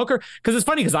mistaking me for a hooker. Because it's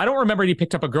funny because I don't remember he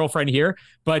picked up a girlfriend here.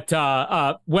 But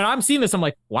when I'm seeing this, I'm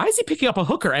like, why is he picking up a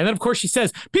hooker? And then, of course, she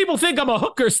says, people think I'm a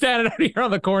hooker standing out here on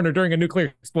the corner during a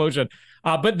nuclear explosion.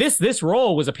 But this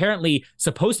role was apparently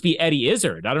supposed to be Eddie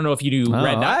Izzard. I don't know if you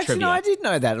read that actually, trivia. No, I did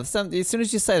know that. As soon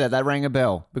as you say that rang a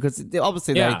bell. Because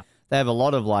obviously they have a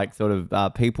lot of like sort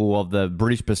of people of the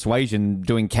British persuasion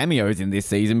doing cameos in this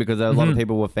season because a lot of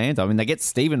people were fans. I mean, they get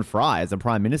Stephen Fry as a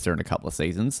prime minister in a couple of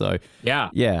seasons. So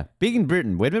yeah, big in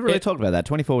Britain. We've never really talked about that.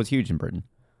 24 was huge in Britain.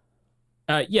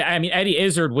 I mean, Eddie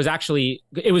Izzard was actually,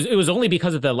 it was only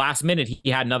because of the last minute he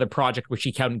had another project which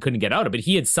he couldn't get out of, but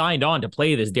he had signed on to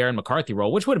play this Darren McCarthy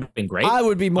role, which would have been great. I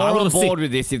would be more on board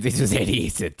with this if this was Eddie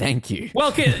Izzard. Thank you.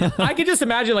 Well, I could just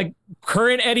imagine like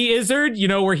current Eddie Izzard,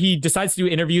 where he decides to do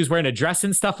interviews wearing a dress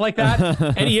and stuff like that.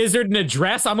 Eddie Izzard in a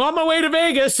dress. I'm on my way to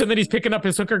Vegas. And then he's picking up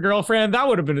his hooker girlfriend. That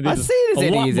would have been I see it as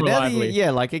Eddie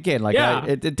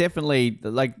Izzard. It definitely,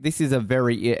 like, this is a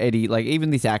very Eddie, like, even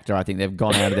this actor, I think they've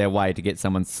gone out of their way to get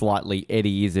someone slightly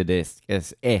Eddie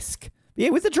Izzard-esque. Yeah,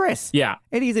 with a dress. Yeah.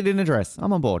 Eddie Izzard in a dress.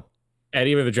 I'm on board.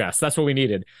 Eddie with a dress. That's what we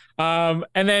needed. And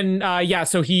then,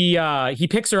 so he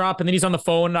picks her up and then he's on the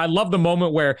phone. And I love the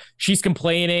moment where she's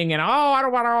complaining and, I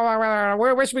don't want to,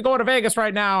 where should we go to Vegas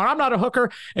right now? And I'm not a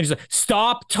hooker. And she's like,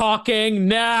 stop talking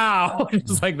now.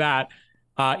 Just like that.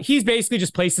 He's basically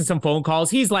just placing some phone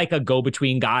calls. He's like a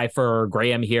go-between guy for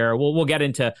Graham here. We'll get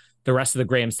into the rest of the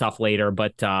Graham stuff later,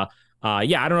 but, I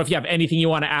don't know if you have anything you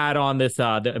want to add on this,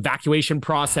 the evacuation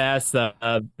process, the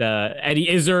Eddie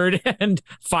Izzard and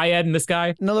Fayed and this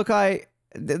guy. No, look,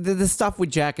 the stuff with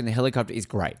Jack and the helicopter is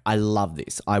great. I love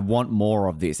this. I want more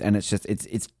of this, and it's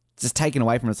just taken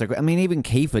away from us. I mean, even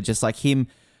Kiefer, just like him,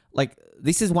 like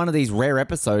this is one of these rare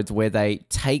episodes where they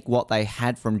take what they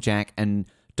had from Jack and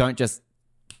don't just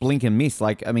blink and miss.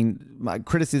 Like, I mean, my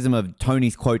criticism of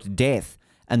Tony's quote death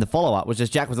and the follow up was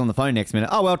just Jack was on the phone next minute.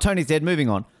 Oh well, Tony's dead. Moving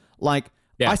on. Like,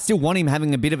 I still want him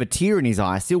having a bit of a tear in his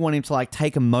eye. I still want him to, like,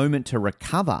 take a moment to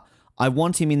recover. I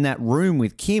want him in that room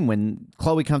with Kim when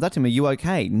Chloe comes up to him, are you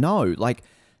okay? No. Like,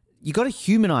 you got to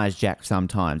humanize Jack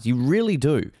sometimes. You really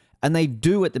do. And they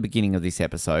do at the beginning of this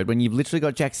episode when you've literally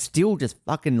got Jack still just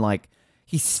fucking, like,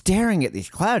 he's staring at this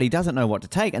cloud. He doesn't know what to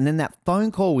take. And then that phone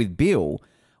call with Bill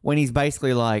when he's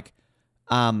basically like,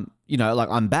 like,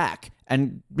 I'm back.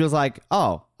 And Bill's like,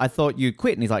 oh, I thought you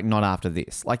quit. And he's like, not after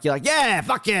this. Like, you're like, yeah,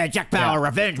 fuck yeah, Jack Bauer,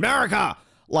 Revenge America.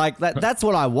 Like, that's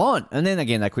what I want. And then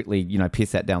again, they quickly,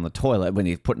 piss that down the toilet when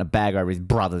he's putting a bag over his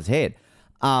brother's head.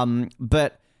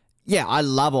 But yeah, I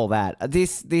love all that.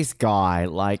 This guy,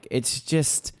 like, it's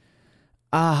just,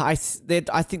 I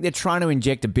think they're trying to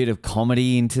inject a bit of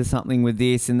comedy into something with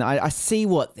this. And I see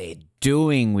what they're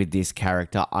doing with this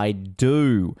character. I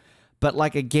do. But,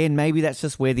 like, again, maybe that's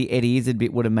just where the Eddie Izzard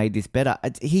bit would have made this better.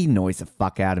 He annoys the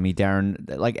fuck out of me,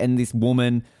 Darren. Like, and this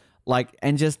woman, like,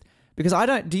 and just, because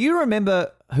do you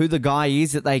remember who the guy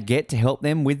is that they get to help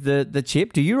them with the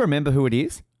chip? Do you remember who it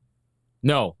is?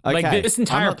 No. Okay. Like, this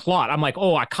entire plot, I'm like,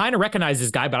 I kind of recognize this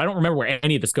guy, but I don't remember where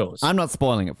any of this goes. I'm not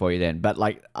spoiling it for you then, but,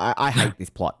 like, I hate this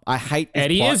plot. I hate this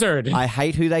Eddie plot. Izzard. I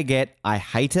hate who they get. I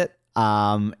hate it.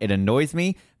 It annoys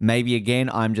me. Maybe again,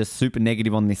 I'm just super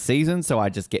negative on this season, so I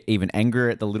just get even angrier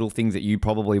at the little things that you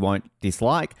probably won't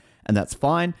dislike, and that's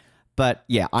fine. But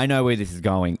yeah, I know where this is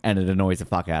going, and it annoys the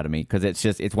fuck out of me because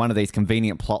it's one of these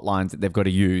convenient plot lines that they've got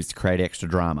to use to create extra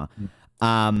drama.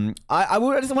 I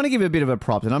just want to give a bit of a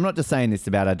prop, and I'm not just saying this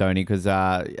about Adoni because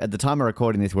at the time of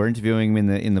recording this, we're interviewing him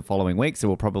in the following week, so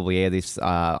we'll probably air this.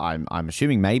 I'm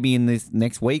assuming maybe in this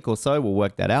next week or so. We'll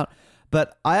work that out.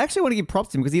 But I actually want to give props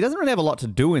to him because he doesn't really have a lot to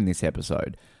do in this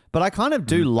episode. But I kind of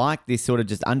do like this sort of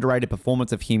just underrated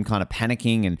performance of him kind of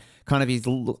panicking and kind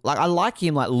of I like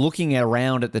him like looking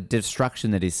around at the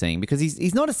destruction that he's seeing because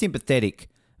he's not a sympathetic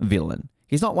villain.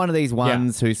 He's not one of these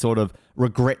ones who sort of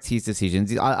regrets his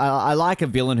decisions. I like a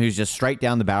villain who's just straight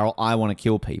down the barrel. I want to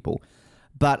kill people.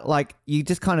 But like you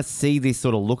just kind of see this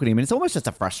sort of look at him and it's almost just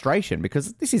a frustration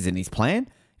because this isn't his plan.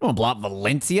 You want to blow up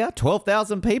Valencia?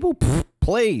 12,000 people? Pfft,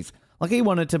 please. Like he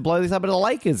wanted to blow this up at a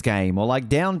Lakers game or like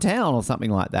downtown or something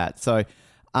like that. So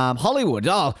Hollywood,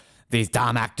 these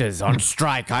damn actors on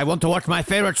strike. I want to watch my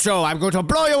favorite show. I'm going to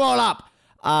blow you all up.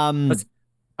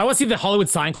 I I want to see the Hollywood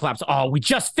sign collapse. Oh, we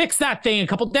just fixed that thing a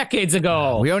couple decades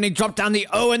ago. We only dropped down the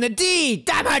O and the D.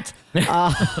 Damn it!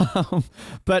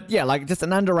 But yeah, like just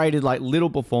an underrated like little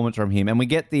performance from him, and we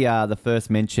get the first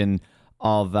mention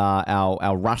of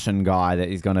our Russian guy that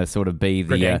is going to sort of be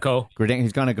the Greidenko.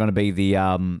 Who's going to be the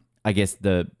I guess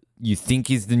you think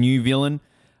is the new villain.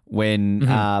 When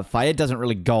Fayed doesn't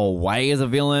really go away as a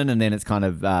villain, and then it's kind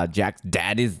of Jack's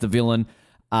dad is the villain.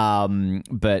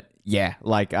 But yeah,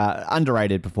 like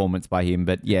underrated performance by him.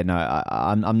 But yeah, no,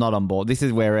 I'm not on board. This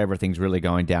is where everything's really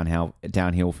going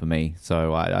downhill for me.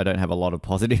 So I don't have a lot of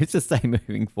positives to say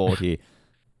moving forward here.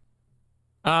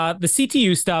 The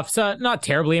CTU stuff's not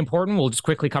terribly important. We'll just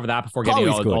quickly cover that before getting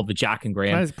all the Jack and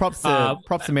Graham. Props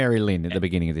to Mary Lynn at the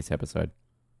beginning of this episode.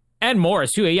 And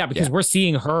Morris too, yeah, because we're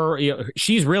seeing her.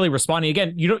 She's really responding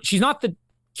again. She's not the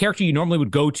character you normally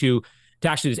would go to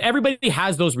actually do this. Everybody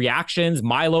has those reactions.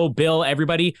 Milo, Bill,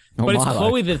 everybody, but it's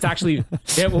Chloe that's actually.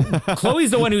 Chloe's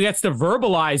the one who gets to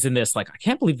verbalize in this. Like, I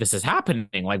can't believe this is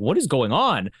happening. Like, what is going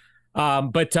on?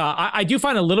 But I do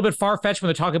find it a little bit far fetched when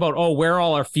they're talking about where are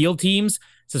all our field teams. It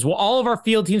says, well, all of our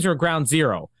field teams are at ground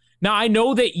zero. Now I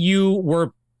know that you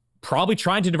were probably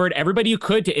trying to divert everybody you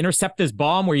could to intercept this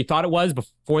bomb where you thought it was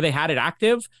before they had it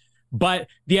active. But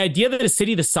the idea that a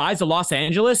city the size of Los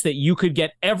Angeles, that you could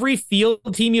get every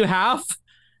field team you have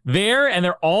there and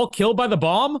they're all killed by the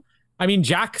bomb. I mean,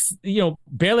 Jack's,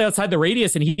 barely outside the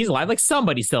radius and he's alive. Like,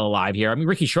 somebody's still alive here. I mean,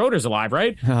 Ricky Schroeder's alive,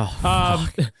 right? Oh,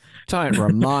 don't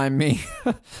remind me.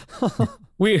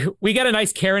 we get a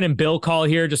nice Karen and Bill call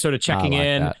here, just sort of checking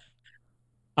in. That.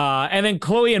 And then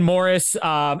Chloe and Morris,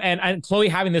 and Chloe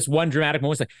having this one dramatic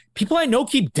moment, like, people I know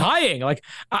keep dying. Like,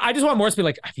 I just want Morris to be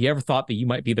like, have you ever thought that you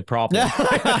might be the problem?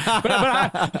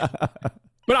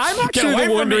 But I'm actually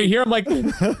wondering here. I'm like,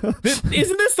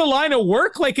 isn't this the line of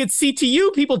work? Like, it's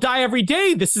CTU. People die every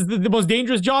day. This is the most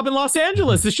dangerous job in Los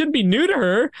Angeles. This shouldn't be new to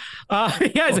her.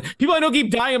 People I know keep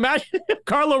dying. Imagine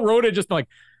Carlo Rhoda just like,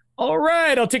 all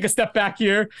right, I'll take a step back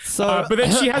here. So, but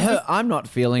then she has. I'm not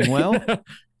feeling well.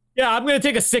 Yeah, I'm going to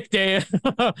take a sick day.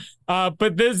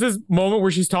 But there's this moment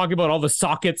where she's talking about all the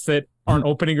sockets that aren't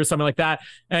opening or something like that.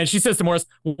 And she says to Morris,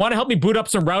 want to help me boot up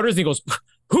some routers? And he goes,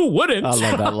 who wouldn't? I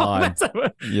love that line.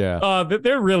 Yeah.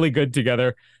 They're really good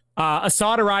together.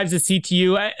 Assad arrives at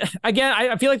CTU.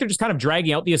 I feel like they're just kind of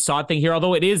dragging out the Assad thing here,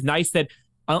 although it is nice that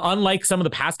unlike some of the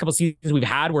past couple seasons we've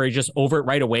had where he's just over it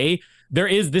right away,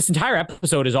 this entire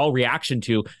episode is all reaction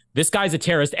to this guy's a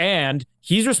terrorist and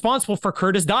he's responsible for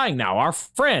Curtis dying now, our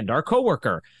friend, our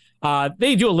coworker.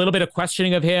 They do a little bit of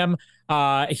questioning of him.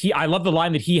 I love the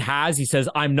line that he has. He says,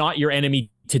 I'm not your enemy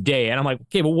today. And I'm like,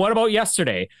 okay, but what about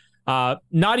yesterday?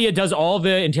 Nadia does all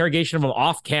the interrogation of him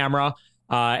off camera.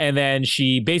 And then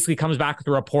she basically comes back with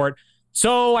a report.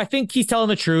 So I think he's telling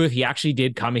the truth. He actually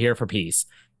did come here for peace.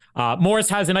 Morris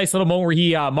has a nice little moment where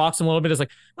he mocks him a little bit. It's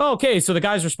like, oh, okay, so the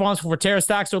guy's responsible for terrorist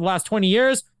attacks over the last 20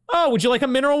 years. Oh, would you like a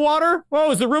mineral water?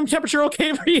 Oh, is the room temperature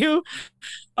okay for you?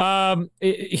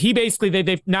 He basically,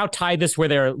 they've now tied this where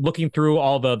they're looking through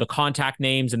all the contact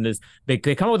names and they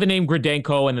come up with the name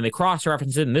Greidenko and then they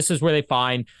cross-reference it. And this is where they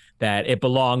find that it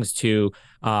belongs to,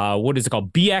 what is it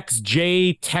called?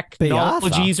 BXJ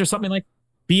Technologies or something like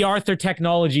B. Arthur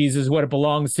Technologies is what it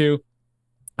belongs to.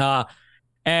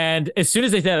 And as soon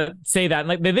as they say that,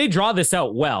 like they draw this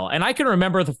out well. And I can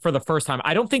remember for the first time,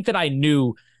 I don't think that I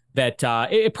knew that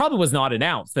it probably was not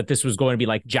announced that this was going to be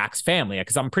like Jack's family,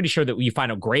 because I'm pretty sure that you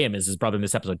find out Graham is his brother in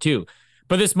this episode too.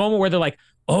 But this moment where they're like,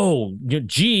 oh,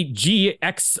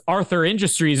 GX Arthur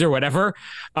Industries or whatever.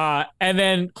 And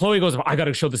then Chloe goes, I got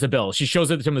to show this to Bill. She shows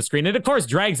it to him on the screen and of course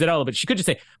drags it out, but she could just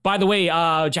say, by the way,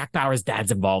 Jack Bauer's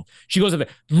dad's involved. She goes,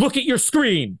 look at your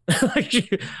screen.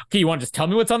 Okay, you want to just tell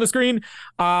me what's on the screen?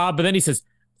 But then he says,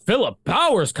 Philip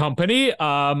Bauer's company.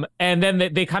 And then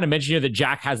they kind of mention here that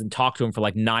Jack hasn't talked to him for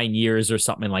like 9 years or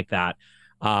something like that.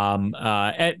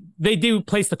 And they do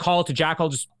place the call to Jack.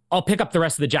 I'll pick up the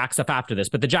rest of the Jack stuff after this,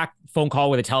 but the Jack phone call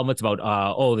where they tell him it's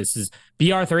about, this is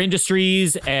B. Arthur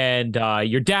Industries and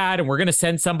your dad, and we're going to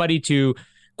send somebody to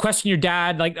question your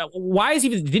dad. Like, why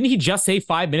didn't he just say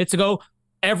 5 minutes ago,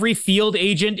 every field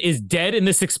agent is dead in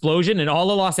this explosion in all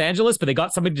of Los Angeles, but they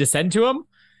got somebody to send to him?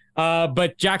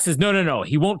 But Jack says, no,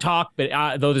 he won't talk, but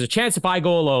though there's a chance if I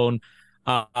go alone.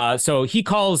 So he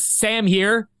calls Sam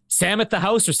here, Sam at the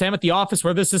house or Sam at the office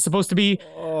where this is supposed to be.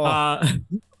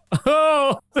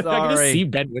 Oh, sorry. I can just see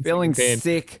Ben feeling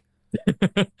sick.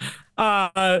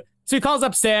 So he calls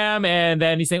up Sam and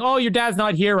then he's saying, oh, your dad's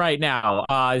not here right now.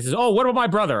 He says, oh, what about my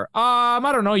brother? I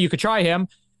don't know. You could try him.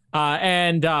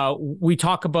 And we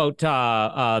talk about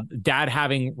dad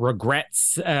having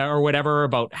regrets or whatever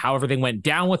about how everything went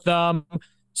down with them.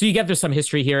 So you get there's some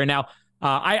history here. And now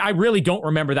I really don't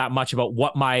remember that much about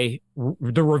what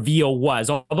the reveal was.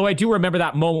 Although I do remember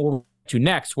that moment we're to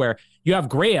next where you have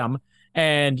Graham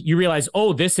and you realize,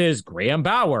 oh, this is Graham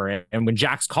Bauer. And when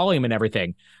Jack's calling him and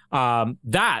everything,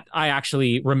 that I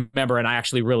actually remember. And I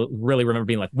actually really remember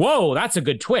being like, whoa, that's a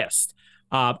good twist.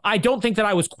 I don't think that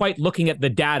I was quite looking at the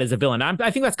dad as a villain.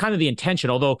 I think that's kind of the intention,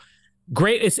 although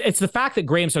it's the fact that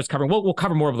Graham starts covering. We'll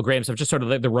cover more of the Graham stuff, just sort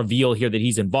of the reveal here that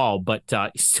he's involved, but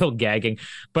he's still gagging.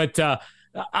 But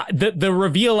the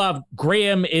reveal of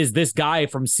Graham is this guy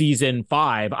from season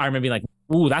 5. I remember being like,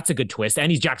 ooh, that's a good twist.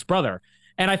 And he's Jack's brother.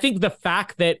 And I think the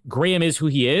fact that Graham is who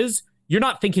he is, you're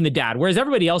not thinking the dad. Whereas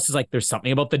everybody else is like, there's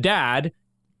something about the dad.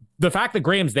 The fact that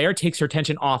Graham's there takes your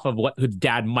attention off of who the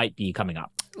dad might be coming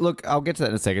up. Look, I'll get to that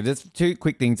in a second. Just 2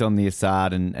 quick things on the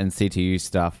Assad and CTU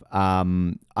stuff. I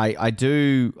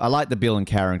like the Bill and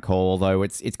Karen call, although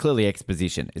it's clearly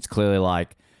exposition. It's clearly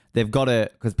like they've got to,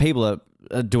 because people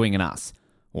are doing an us.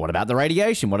 What about the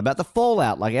radiation? What about the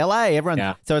fallout? Like LA, everyone.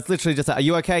 Yeah. So it's literally just, are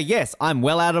you okay? Yes, I'm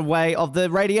well out of way of the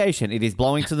radiation. It is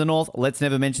blowing to the north. Let's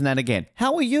never mention that again.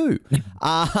 How are you?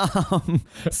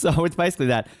 So it's basically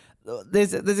that.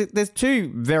 There's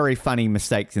 2 very funny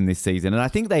mistakes in this season, and I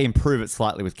think they improve it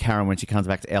slightly with Karen when she comes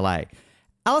back to LA.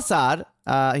 Al-Assad,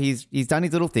 he's done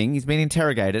his little thing. He's been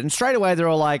interrogated, and straight away they're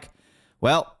all like,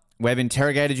 well, we've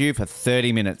interrogated you for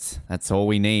 30 minutes. That's all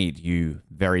we need, you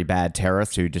very bad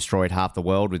terrorist who destroyed half the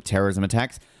world with terrorism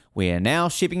attacks. We are now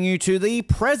shipping you to the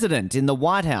president in the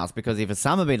White House, because if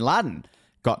Osama bin Laden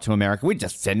got to America, we'd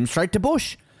just send him straight to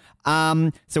Bush.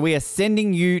 So we are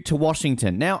sending you to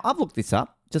Washington. Now, I've looked this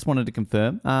up. Just wanted to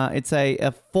confirm. It's a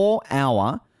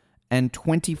 4-hour and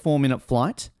 24-minute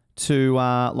flight to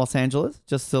Los Angeles,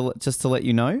 just to let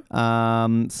you know.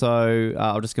 So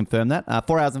I'll just confirm that.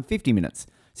 4 hours and 50 minutes.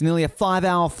 It's nearly a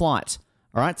 5-hour flight.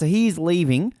 All right, so he's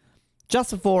leaving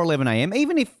just before 11 a.m.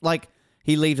 Even if, like,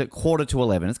 he leaves at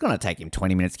 11:45, it's going to take him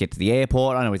 20 minutes to get to the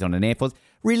airport. I know he's on an Air Force.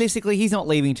 Realistically, he's not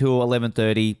leaving till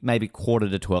 11:30, maybe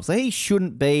 11:45. So he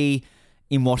shouldn't be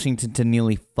in Washington to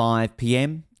nearly 5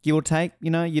 p.m., give or take.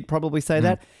 You know, you'd probably say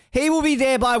that. He will be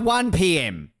there by 1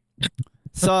 p.m.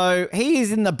 So he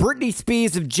is in the Britney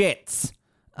Spears of jets.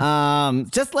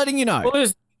 Just letting you know. Well,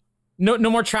 there's no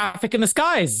more traffic in the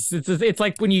skies. It's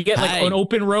like when you get like an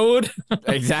open road.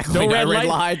 Exactly. No red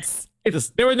lights.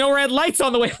 There were no red lights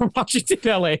on the way from Washington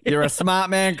to LA. You're a smart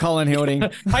man, Colin Hilding.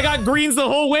 I got greens the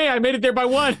whole way. I made it there by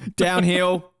 1.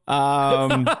 Downhill.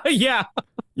 Yeah.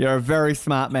 You're a very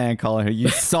smart man, Colin. You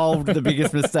solved the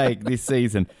biggest mistake this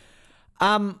season.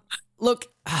 Look,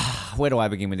 where do I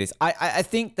begin with this? I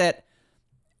think that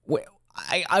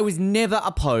I was never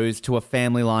opposed to a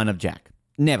family line of Jack.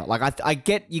 Never. Like, I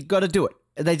get you got to do it.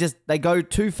 They go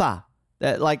too far.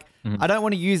 I don't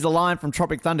want to use the line from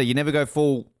Tropic Thunder. You never go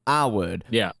full R word.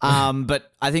 Yeah.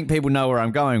 But I think people know where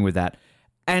I'm going with that.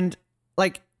 And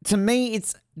like, to me,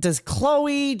 it's, does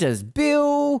Chloe, does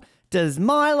Bill, does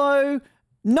Milo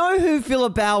know who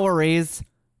Philip Bauer is?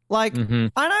 Like, I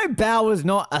know Bauer's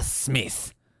not a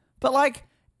Smith, but like,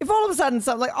 if all of a sudden,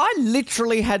 I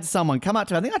literally had someone come up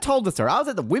to me. I think I told the story. I was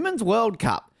at the Women's World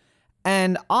Cup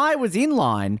and I was in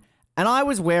line and I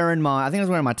was wearing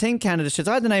my Team Canada shirts.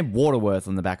 I had the name Waterworth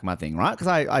on the back of my thing, right? Because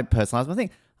I personalized my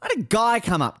thing. I had a guy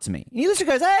come up to me and he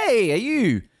literally goes, "Hey, are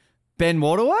you Ben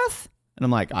Waterworth?" And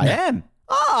I'm like, "I am."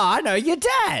 "Oh, I know your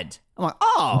dad." I'm like,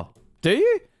 "Oh, do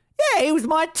you?" "Yeah, he was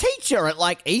my teacher at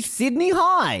like East Sydney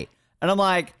High." And I'm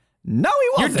like, "No, he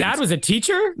wasn't." Your dad was a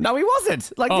teacher? No, he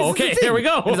wasn't. Like, oh, okay, there we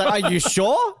go. And he's like, "Are you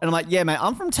sure?" And I'm like, "Yeah, mate,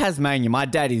 I'm from Tasmania. My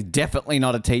dad is definitely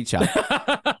not a teacher."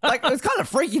 Like, it was kind of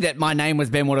freaky that my name was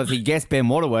Ben Waterworth. He guessed Ben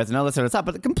Waterworth and all that sort of stuff,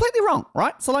 but completely wrong,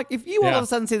 right? So, like, if you all of a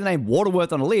sudden see the name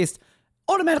Waterworth on a list,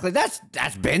 automatically that's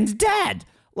Ben's dad.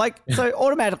 Like, so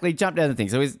automatically jump down the thing.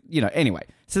 So he's, anyway.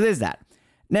 So there's that.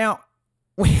 Now,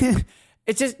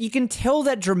 it's just, you can tell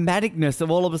that dramaticness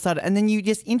of all of a sudden, and then you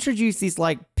just introduce this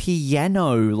like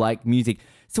piano like music.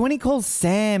 So when he calls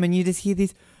Sam and you just hear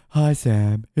this, "Hi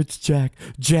Sam, it's Jack.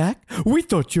 Jack, we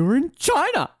thought you were in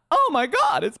China. Oh my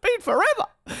God, it's been forever."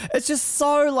 It's just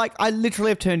so like, I literally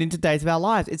have turned into Days of Our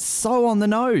Lives. It's so on the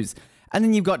nose. And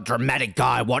then you've got dramatic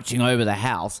guy watching over the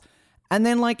house. And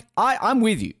then like, I'm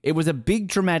with you. It was a big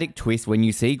dramatic twist when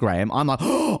you see Graham. I'm like,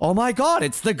 oh my God,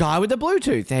 it's the guy with the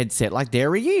Bluetooth headset. Like,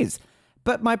 there he is.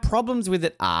 But my problems with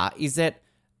it is that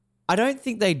I don't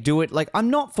think they do it. Like, I'm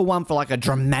not for like a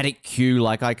dramatic cue.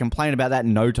 Like, I complain about that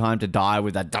in No Time to Die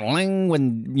with that ding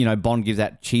when, Bond gives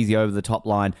that cheesy over the top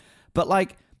line. But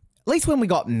like, at least when we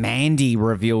got Mandy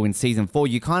reveal in season 4,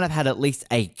 you kind of had at least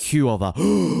a cue of a,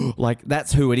 like,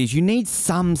 that's who it is. You need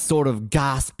some sort of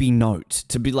gaspy note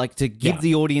to be like, to give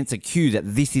the audience a cue that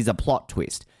this is a plot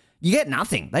twist. You get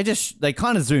nothing. They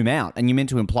kind of zoom out, and you're meant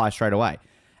to imply straight away.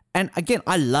 And again,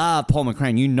 I love Paul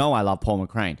McCrane. You know I love Paul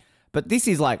McCrane. But this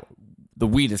is like the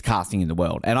weirdest casting in the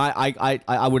world. And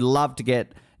I would love to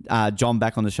get John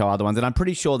back on the show, other ones. And I'm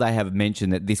pretty sure they have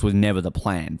mentioned that this was never the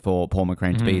plan for Paul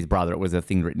McCrane to be his brother. It was a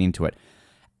thing written into it.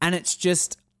 And it's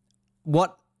just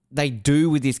what they do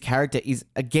with this character is,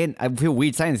 again, I feel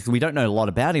weird saying this because we don't know a lot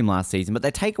about him last season, but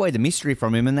they take away the mystery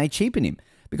from him and they cheapen him.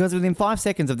 Because within 5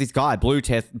 seconds of this guy,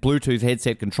 Bluetooth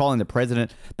headset controlling the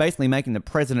president, basically making the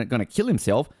president going to kill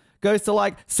himself, goes to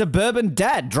like suburban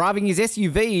dad driving his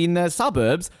SUV in the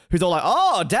suburbs, who's all like,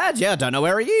 oh, dad, yeah, I don't know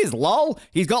where he is, lol.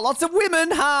 He's got lots of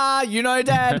women, ha, you know,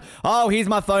 dad. Oh, here's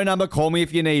my phone number, call me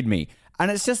if you need me. And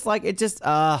it's just like, it just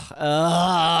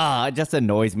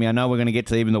annoys me. I know we're going to get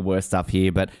to even the worst stuff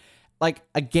here, but like,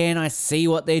 again, I see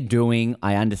what they're doing.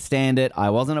 I understand it. I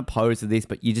wasn't opposed to this,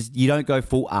 but you don't go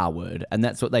full R-word. And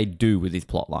that's what they do with this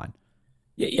plot line.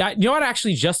 Yeah, you know what? I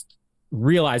actually just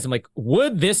realized, I'm like,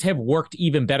 would this have worked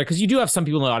even better? Because you do have some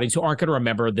people in the audience who aren't going to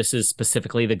remember this is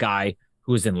specifically the guy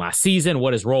who was in last season,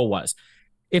 what his role was.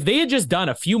 If they had just done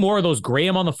a few more of those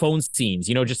Graham on the phone scenes,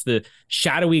 you know, just the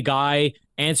shadowy guy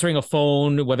answering a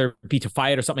phone, whether it be to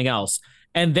fight or something else.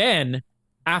 And then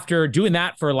after doing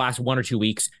that for the last 1 or 2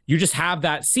 weeks, you just have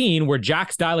that scene where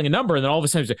Jack's dialing a number and then all of a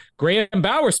sudden it's like, Graham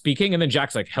Bauer speaking. And then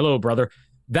Jack's like, hello, brother.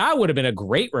 That would have been a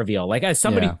great reveal. Like, as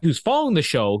somebody who's following the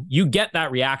show, you get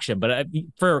that reaction. But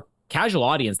for casual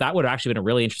audience, that would have actually been a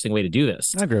really interesting way to do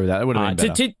this. I agree with that. It would have been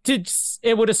better.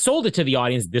 It would have sold it to the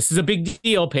audience. This is a big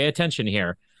deal. Pay attention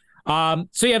here. So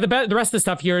yeah, the rest of the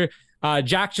stuff here,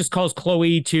 Jack just calls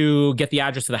Chloe to get the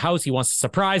address of the house. He wants to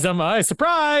surprise him.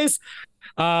 Surprise!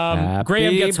 Graham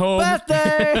gets home.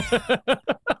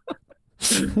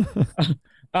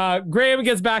 Graham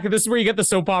gets back, and this is where you get the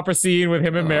soap opera scene with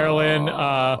him and Marilyn.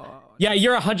 Yeah,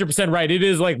 you're 100% right. It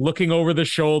is like looking over the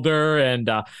shoulder, and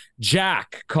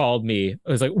Jack called me.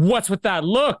 I was like, what's with that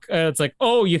look? It's like,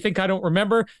 oh, you think I don't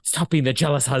remember? Stop being the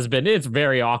jealous husband. It's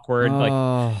very awkward.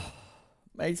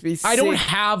 Makes me sick. I don't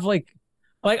have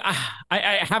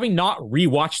I having not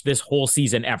rewatched this whole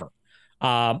season ever.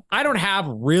 I don't have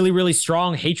really, really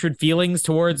strong hatred feelings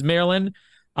towards Marilyn.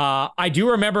 I do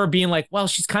remember being like, well,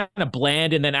 she's kind of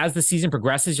bland. And then as the season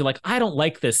progresses, you're like, I don't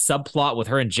like this subplot with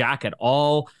her and Jack at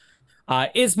all.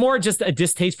 It's more just a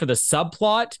distaste for the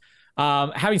subplot.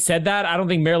 Having said that, I don't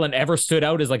think Marilyn ever stood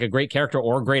out as like a great character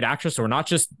or a great actress. So we're not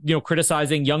just,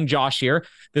 criticizing young Josh here.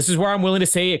 This is where I'm willing to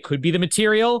say it could be the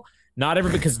material. Not ever,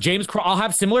 because I'll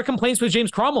have similar complaints with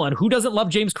James Cromwell, and who doesn't love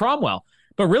James Cromwell?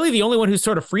 But really the only one who's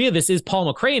sort of free of this is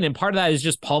Paul McCrane. And part of that is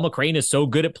just Paul McCrane is so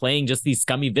good at playing just these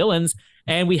scummy villains.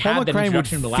 And we had that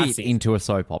introduction in the last season. Into a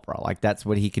soap opera. Like, that's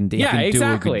what he can do. Yeah, he can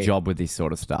exactly. do a good job with this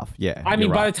sort of stuff. Yeah. I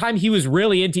mean, by the time he was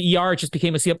really into ER, it just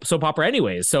became a soap opera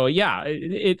anyways. So yeah,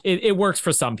 it works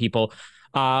for some people.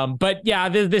 But yeah,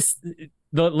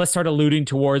 let's start alluding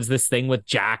towards this thing with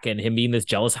Jack and him being this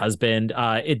jealous husband.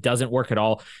 It doesn't work at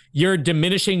all. You're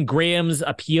diminishing Graham's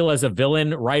appeal as a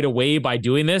villain right away by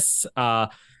doing this.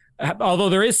 Although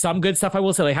there is some good stuff, I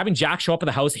will say, like having Jack show up at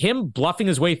the house, him bluffing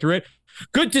his way through it.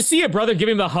 Good to see you, brother. Give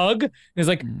him the hug. And he's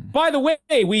like, by the way,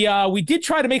 we did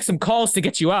try to make some calls to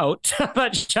get you out of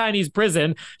that Chinese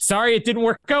prison. Sorry, it didn't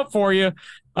work out for you.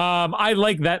 I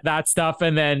like that stuff.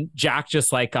 And then Jack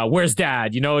just like, where's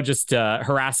dad? Just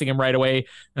harassing him right away. And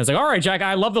I was like, all right, Jack,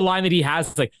 I love the line that he has.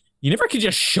 It's like, you never can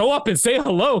just show up and say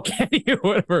hello, can you?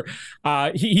 Whatever.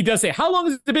 He does say, how long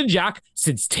has it been, Jack?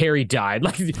 Since Terry died.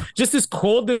 Like, just this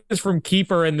coldness from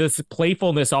Kiefer and this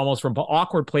playfulness almost from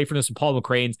awkward playfulness from Paul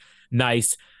McCrane's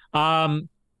nice.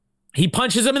 He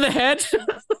punches him in the head.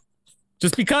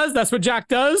 Just because that's what Jack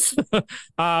does.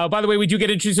 By the way, we do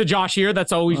get introduced to Josh here.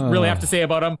 That's all we really have to say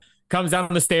about him. Comes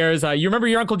down the stairs. You remember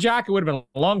your Uncle Jack? It would have been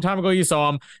a long time ago you saw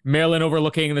him. Marilyn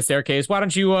overlooking the staircase. Why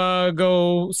don't you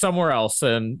go somewhere else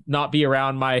and not be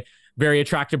around my very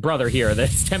attractive brother here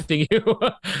that's tempting you?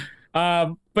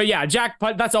 But yeah, Jack,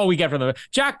 that's all we get from them.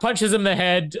 Jack punches him in the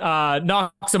head,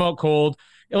 knocks him out cold.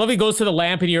 Olivia goes to the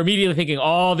lamp, and you're immediately thinking,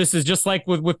 oh, this is just like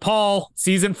with Paul,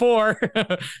 season 4.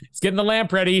 He's getting the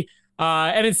lamp ready.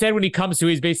 And instead, when he comes to,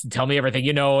 he's basically, tell me everything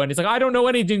you know. And he's like, I don't know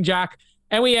anything, Jack.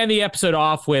 And we end the episode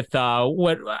off with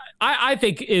what I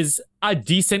think is a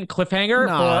decent cliffhanger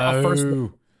for a first.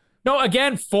 No,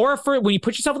 again, when you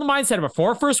put yourself in the mindset of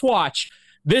for a first watch,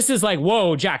 this is like,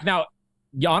 whoa, Jack. Now,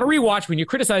 on a rewatch, when you're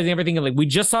criticizing everything, like we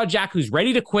just saw Jack who's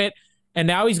ready to quit, and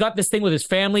now he's got this thing with his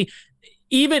family.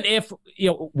 Even if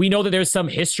we know that there's some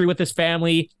history with his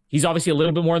family, he's obviously a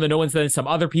little bit more in the know than some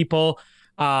other people.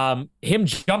 Him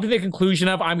jumping to the conclusion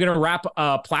of, I'm going to wrap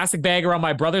a plastic bag around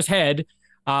my brother's head.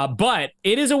 But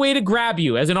it is a way to grab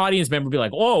you as an audience member, be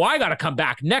like, oh, I got to come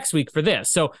back next week for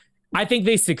this. So I think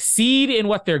they succeed in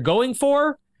what they're going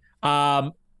for.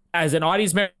 As an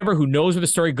audience member who knows where the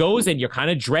story goes and you're kind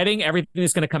of dreading everything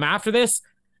that's going to come after this,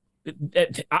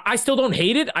 I still don't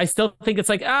hate it. I still think it's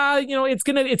like, it's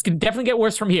gonna definitely get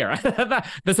worse from here.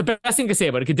 That's the best thing to say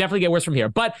about it. It could definitely get worse from here.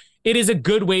 But it is a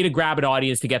good way to grab an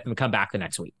audience to get them to come back the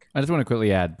next week. I just want to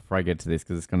quickly add before I get to this,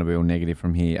 because it's going to be all negative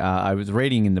from here. I was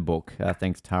reading in the book,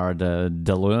 thanks Tara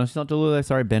DeLulo. She's not DeLulo,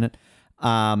 sorry, Bennett.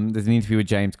 There's an interview with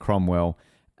James Cromwell.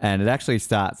 And it actually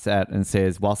starts at and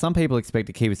says, while some people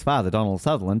expect Akiva's father, Donald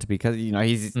Sutherland, to be, because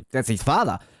that's his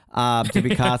father, to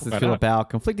be cast as Philip Bauer,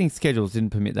 conflicting schedules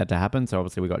didn't permit that to happen. So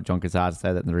obviously we got John Cassar to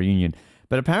say that in the reunion.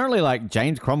 But apparently, like,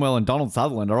 James Cromwell and Donald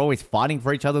Sutherland are always fighting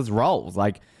for each other's roles.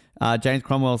 Like, James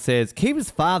Cromwell says, Kiva's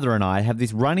father and I have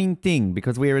this running thing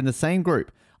because we are in the same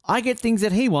group. I get things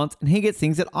that he wants and he gets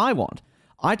things that I want.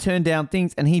 I turn down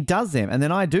things and he does them and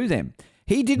then I do them.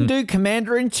 He didn't do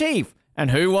Commander-in-Chief. And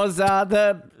who was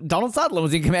Donald Sutherland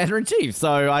was in Commander-in-Chief.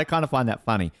 So I kind of find that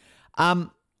funny.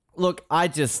 Look, I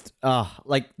just,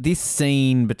 like this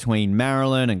scene between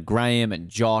Marilyn and Graham and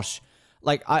Josh,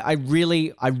 like I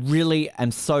really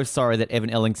am so sorry that Evan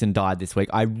Ellingson died this week.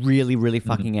 I really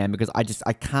fucking am, because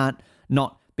I can't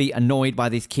not be annoyed by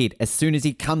this kid as soon as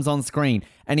he comes on screen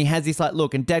and he has this like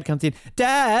look and Dad comes in,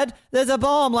 Dad, there's a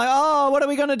bomb. Like, oh, what are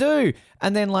we going to do?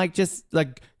 And then like, just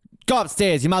like, go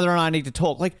upstairs. Your mother and I need to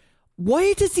talk. Like,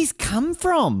 where does this come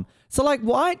from? So, like,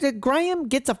 why did Graham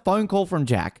gets a phone call from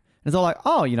Jack? And it's all like,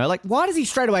 oh, like, why does he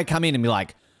straight away come in and be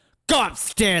like, go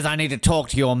upstairs, I need to talk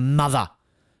to your mother.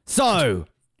 So,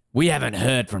 we haven't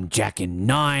heard from Jack in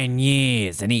 9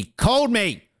 years, and he called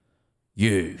me.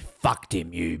 You fucked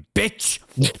him, you bitch.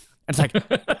 It's like,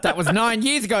 that was 9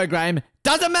 years ago, Graham.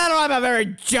 Doesn't matter, I'm a very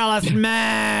jealous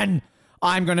man.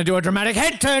 I'm going to do a dramatic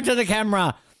head turn to the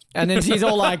camera. And then she's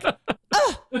all like,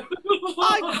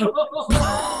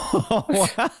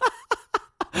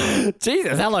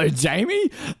 Jesus, hello,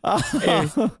 Jamie.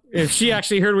 If she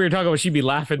actually heard we were talking about, she'd be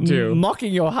laughing too.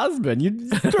 Mocking your husband. You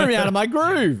threw me out of my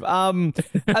groove. And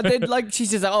then, like,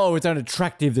 she's just like, oh, it's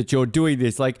unattractive that you're doing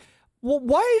this. Like, well,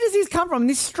 where does this come from?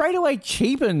 This straight away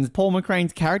cheapens Paul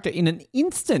McCrane's character in an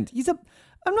instant.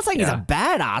 I'm not saying he's a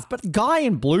badass, but the guy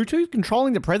in Bluetooth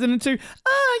controlling the president too.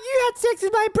 Oh, you had sex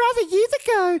with my brother years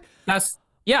ago.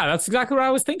 That's exactly what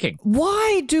I was thinking.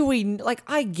 Why do we, like,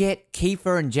 I get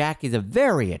Kiefer and Jack is a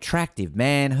very attractive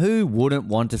man. Who wouldn't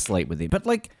want to sleep with him? But,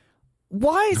 like,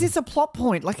 why is this a plot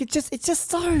point? Like, it's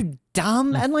just so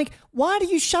dumb. And, like, why do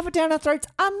you shove it down our throats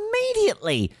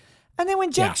immediately? And then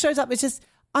when Jack shows up, it's just,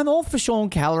 I'm all for Sean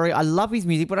Callery. I love his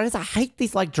music, but I hate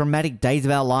this, like, dramatic Days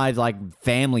of Our Lives, like,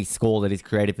 family score that is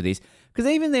created for this.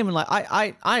 Because even then, like,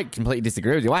 I completely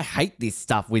disagree with you. I hate this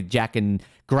stuff with Jack and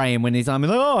Graham when he's like,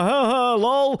 oh, ha, ha,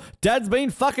 lol, Dad's been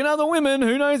fucking other women.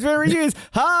 Who knows where he is?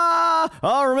 Ha!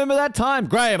 Oh, remember that time?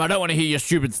 Graham, I don't want to hear your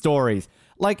stupid stories.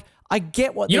 Like, I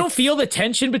get what you don't feel the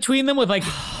tension between them with, like,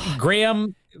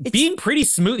 Graham being pretty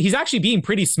smooth. He's actually being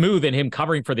pretty smooth in him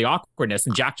covering for the awkwardness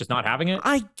and Jack just not having it.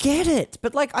 I get it.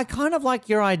 But, like, I kind of like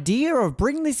your idea of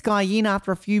bringing this guy in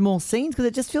after a few more scenes because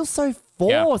it just feels so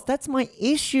forced. That's my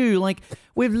issue. Like,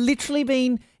 we've literally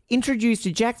been introduced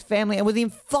to Jack's family and within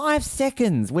 5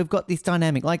 seconds we've got this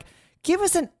dynamic. Like, give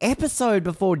us an episode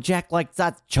before Jack, like,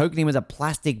 starts choking him with a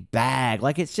plastic bag.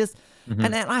 Like, it's just...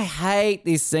 And I hate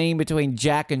this scene between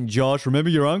Jack and Josh. Remember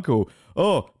your uncle?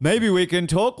 Oh, maybe we can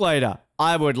talk later.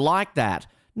 I would like that.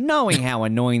 Knowing how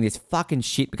annoying this fucking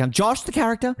shit becomes. Josh, the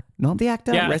character, not the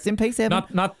actor. Yeah. Rest in peace, Evan.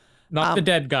 Not the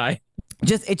dead guy.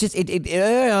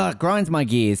 It grinds my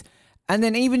gears. And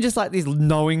then even just like this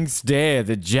knowing stare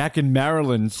that Jack and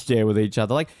Marilyn stare with each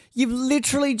other. Like, you've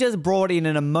literally just brought in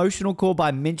an emotional core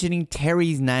by mentioning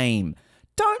Terry's name.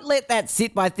 Don't let that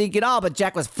sit by thinking, oh, but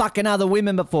Jack was fucking other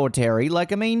women before Terry.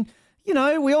 Like, I mean,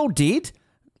 we all did.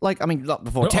 Like, I mean, not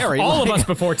before Terry. All of us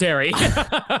before Terry.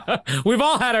 We've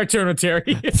all had our turn with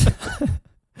Terry.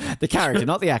 The character,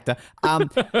 not the actor.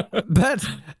 But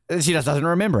she just doesn't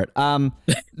remember it.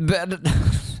 But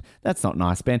that's not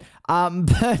nice, Ben.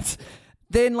 But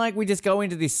then, like, we just go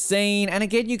into this scene, and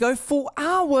again, you go full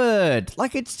R-word.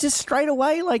 Like, it's just straight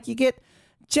away, like, you get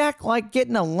Jack, like,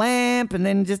 getting a lamp, and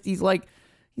then just he's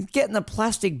getting the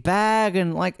plastic bag,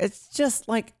 and, like, it's just,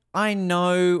 like, I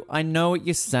know what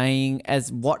you're saying as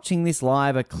watching this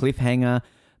live, a cliffhanger,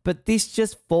 but this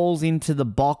just falls into the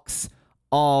box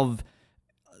of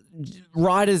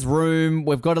writer's room.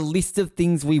 We've got a list of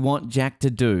things we want Jack to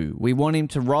do. We want him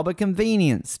to rob a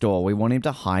convenience store. We want him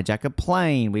to hijack a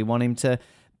plane. We want him to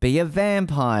be a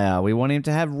vampire. We want him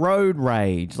to have road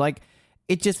rage. Like,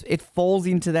 it falls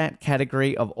into that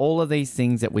category of all of these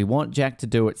things that we want Jack to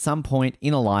do at some point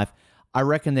in a life. I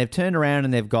reckon they've turned around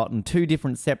and they've gotten two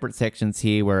different separate sections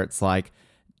here where it's like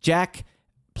Jack,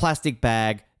 plastic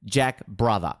bag, Jack,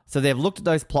 brother. So they've looked at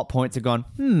those plot points and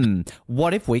gone,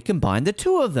 what if we combine the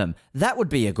two of them? That would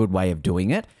be a good way of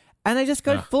doing it. And they just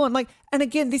go full on. And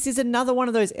again, this is another one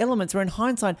of those elements where in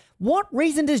hindsight, what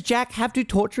reason does Jack have to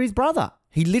torture his brother?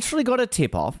 He literally got a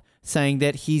tip off saying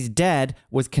that his dad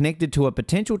was connected to a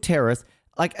potential terrorist.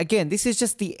 Like, again, this is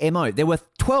just the MO. There were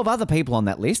 12 other people on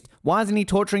that list. Why isn't he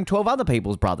torturing 12 other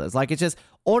people's brothers? Like, it's just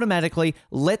automatically,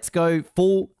 let's go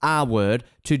full R word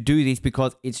to do this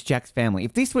because it's Jack's family.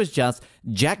 If this was just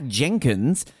Jack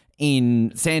Jenkins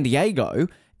in San Diego,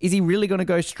 is he really going to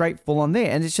go straight full on there?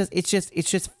 And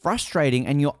it's just frustrating.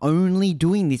 And you're only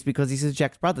doing this because this is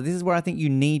Jack's brother. This is where I think you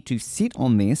need to sit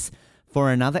on this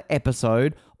for another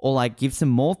episode, or like give some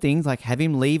more things, like have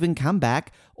him leave and come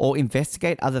back, or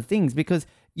investigate other things, because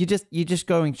you're just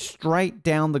going straight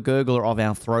down the gurgler of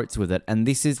our throats with it. And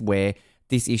this is where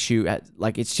this issue,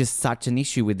 like, it's just such an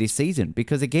issue with this season,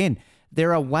 because again,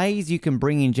 there are ways you can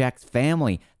bring in Jack's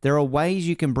family. There are ways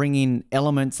you can bring in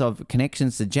elements of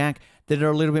connections to Jack that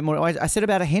are a little bit more. I said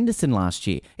about a Henderson last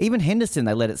year. Even Henderson,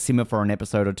 they let it simmer for an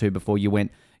episode or two before you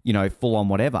went, full on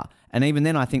whatever. And even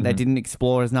then, I think they didn't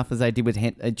explore as enough as they did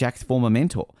with Jack's former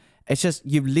mentor. It's just,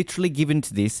 you've literally given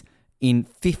to this in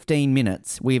 15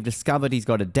 minutes. We have discovered he's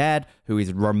got a dad who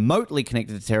is remotely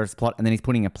connected to terrorist plot, and then he's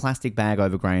putting a plastic bag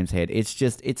over Graham's head.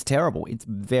 It's terrible. It's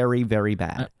very, very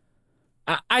bad.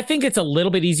 I think it's a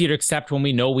little bit easier to accept when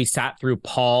we know we sat through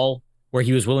Paul, where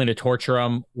he was willing to torture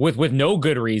him with no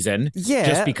good reason. Yeah.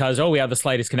 Just because, we have the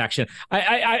slightest connection.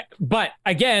 But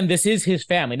again, this is his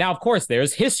family. Now, of course,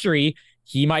 there's history.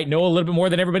 He might know a little bit more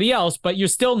than everybody else, but you're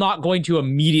still not going to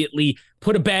immediately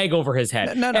put a bag over his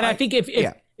head. I think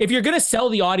if you're going to sell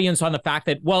the audience on the fact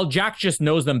that, well, Jack just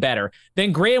knows them better,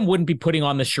 then Graham wouldn't be putting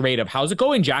on the charade of, how's it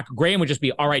going, Jack? Graham would just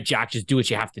be, all right, Jack, just do what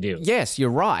you have to do. Yes,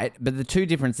 you're right. But the two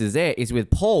differences there is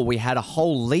with Paul, we had a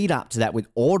whole lead up to that with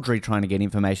Audrey trying to get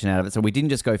information out of it. So we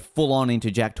didn't just go full on into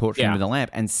Jack torturing him with a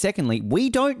lamp. And secondly, we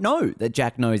don't know that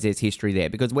Jack knows there's history there,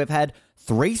 because we've had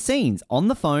 3 scenes on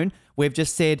the phone. We've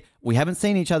just said, we haven't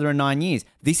seen each other in 9 years.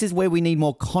 This is where we need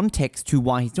more context to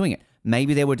why he's doing it.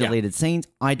 Maybe there were deleted scenes.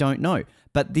 I don't know.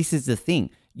 But this is the thing.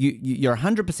 You're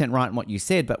 100% right in what you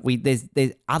said, but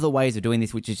there's other ways of doing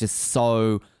this which is just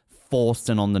so forced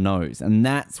and on the nose. And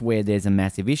that's where there's a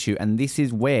massive issue. And this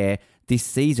is where this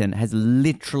season has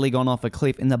literally gone off a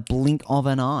cliff in the blink of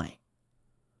an eye.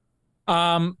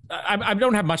 I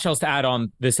don't have much else to add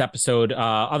on this episode,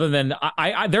 other than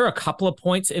there are a couple of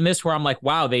points in this where I'm like,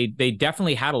 wow, they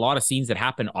definitely had a lot of scenes that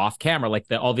happen off camera, like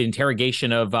all the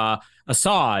interrogation of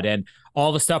Assad and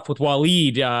all the stuff with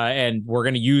Waleed, and we're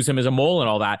going to use him as a mole and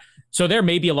all that. So there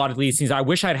may be a lot of deleted scenes. I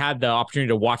wish I'd had the opportunity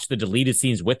to watch the deleted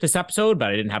scenes with this episode, but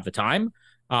I didn't have the time.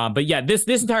 But yeah, this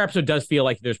entire episode does feel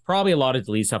like there's probably a lot of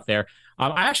deleted stuff there.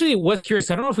 I actually was curious.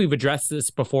 I don't know if we've addressed this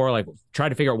before, like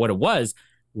trying to figure out what it was,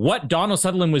 what Donald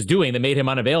Sutherland was doing that made him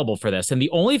unavailable for this. And the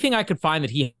only thing I could find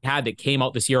that he had that came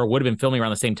out this year or would have been filming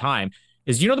around the same time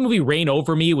is, the movie Reign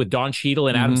Over Me with Don Cheadle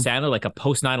and Adam Sandler, like a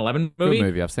post 9/11 movie? Good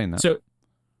movie. I've seen that. So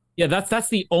yeah, that's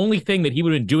the only thing that he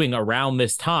would have been doing around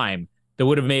this time that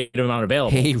would have made him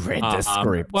unavailable. He read the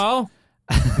script. Well,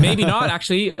 maybe not,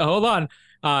 actually. Hold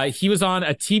on. He was on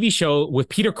a TV show with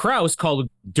Peter Krause called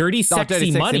Dirty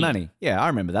Sexy Money. Yeah, I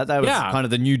remember that. That was kind of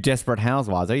the new Desperate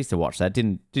Housewives. I used to watch that.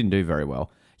 Didn't do very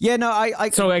well. Yeah, no,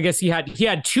 So I guess he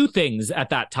had 2 things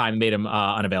at that time made him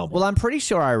unavailable. Well, I'm pretty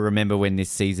sure I remember when this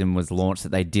season was launched that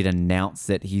they did announce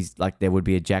that there would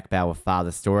be a Jack Bauer father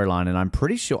storyline, and I'm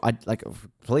pretty sure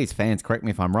please fans correct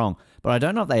me if I'm wrong, but I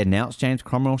don't know if they announced James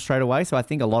Cromwell straight away. So I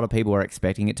think a lot of people were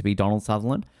expecting it to be Donald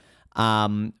Sutherland. But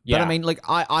I mean,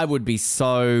 I would be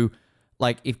so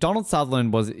if Donald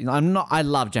Sutherland was, I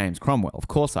love James Cromwell, of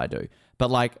course I do.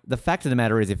 But the fact of the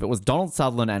matter is, if it was Donald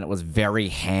Sutherland and it was very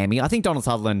hammy, I think Donald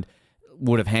Sutherland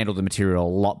would have handled the material a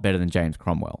lot better than James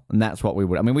Cromwell. And that's what we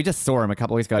would. I mean, we just saw him a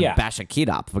couple of weeks ago bash a kid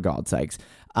up, for God's sakes,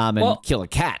 and kill a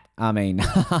cat. I mean,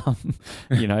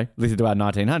 listen to our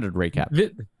 1900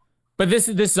 recap. But this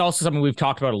is also something we've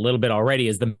talked about a little bit already,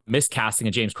 is the miscasting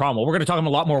of James Cromwell. We're going to talk about him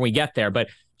a lot more when we get there. But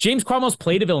James Cromwell's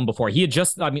played a villain before. He had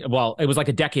just, it was like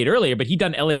a decade earlier, but he'd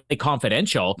done LA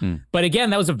Confidential. But again,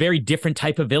 that was a very different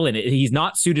type of villain. He's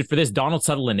not suited for this. Donald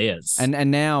Sutherland is. And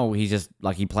now he's just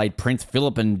like, he played Prince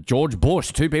Philip and George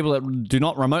Bush, two people that do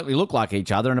not remotely look like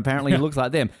each other, and apparently he looks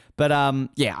like them. But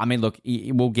yeah, I mean, look,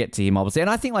 we'll get to him obviously.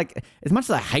 And I think, like, as much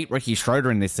as I hate Ricky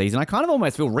Schroeder in this season, I kind of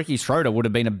almost feel Ricky Schroeder would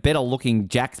have been a better looking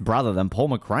Jack's brother than Paul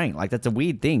McCrane. Like, that's a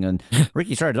weird thing. And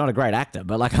Ricky Schroeder's not a great actor,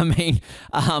 but like, I mean,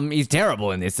 he's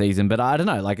terrible in this season. But I don't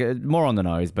know, like, more on the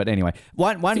nose. But anyway,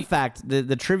 one fact,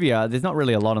 the trivia, there's not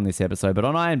really a lot on this episode, but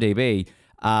on IMDb,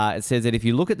 it says that if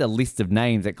you look at the list of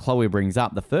names that Chloe brings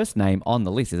up, the first name on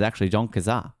the list is actually John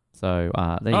Kazar. So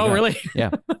there you go. Oh, really?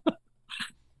 Yeah.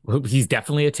 He's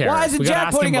definitely a terrorist. Why isn't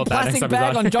Jack putting a plastic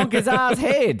bag on John Kazar's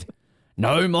head?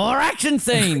 No more action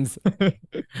scenes.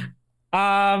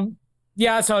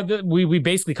 Yeah, so we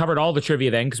basically covered all the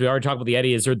trivia then, because we already talked about the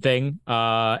Eddie Izzard thing.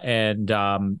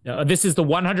 This is the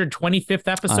 125th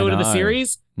episode of the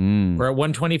series. We're at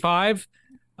 125.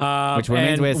 Which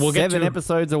means we're 7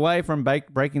 episodes away from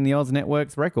breaking the Oz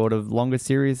Network's record of longest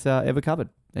series ever covered.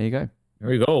 There you go. There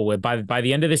we go. By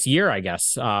the end of this year, I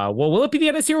guess. Will it be the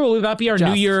end of this year, or will that be our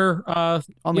New Year? On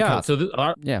the cusp.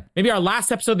 So maybe our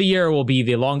last episode of the year will be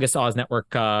the longest Oz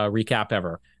Network recap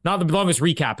ever. Not the longest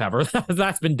recap ever.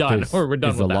 That's been done. We're done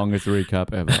with that. The longest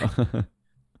recap ever.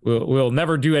 We'll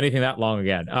never do anything that long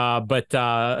again. But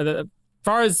as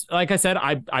far as, like I said,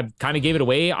 I kind of gave it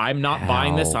away. I'm not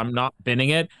buying this. I'm not binning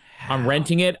it. I'm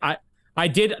renting it. I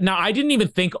didn't even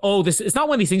think, it's not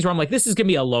one of these things where I'm like, this is going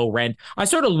to be a low rent. I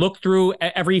sort of looked through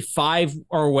every 5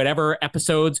 or whatever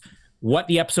episodes, what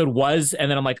the episode was.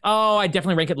 And then I'm like, I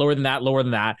definitely rank it lower than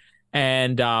that.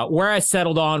 And where I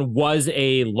settled on was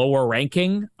a lower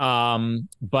ranking.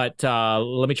 But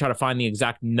let me try to find the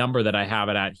exact number that I have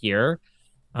it at here.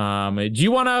 Do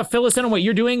you want to fill us in on what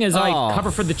you're doing as I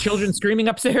cover for the children screaming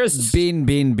upstairs?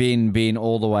 Bin,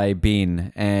 all the way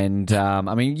bin. And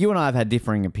I mean, you and I have had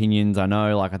differing opinions. I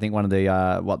know, like, I think one of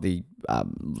the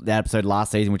episode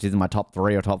last season, which is in my top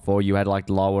 3 or top 4, you had like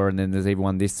lower, and then there's even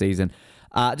one this season.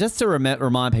 Just to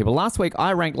remind people, last week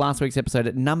I ranked last week's episode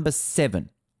at number 7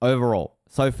 overall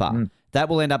so far. That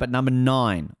will end up at number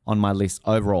 9 on my list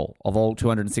overall of all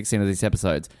 216 of these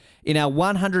episodes. In our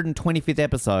 125th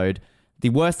episode, the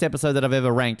worst episode that I've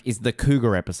ever ranked is the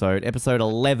Cougar episode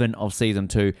 11 of season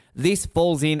 2. This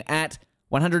falls in at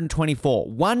 124,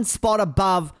 one spot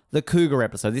above the Cougar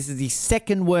episode. This is the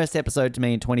second worst episode to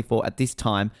me in 24 at this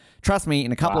time. Trust me,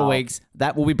 in a couple of weeks,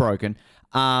 that will be broken.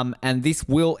 And this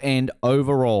will end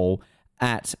overall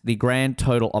at the grand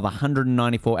total of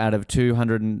 194 out of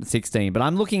 216. But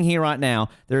I'm looking here right now.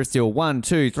 There are still 1,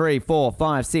 2, 3, 4,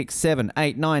 5, 6, 7,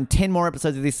 8, 9, 10 more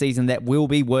episodes of this season that will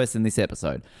be worse than this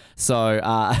episode. So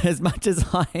as much as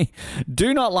I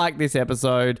do not like this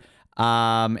episode,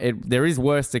 there is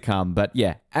worse to come. But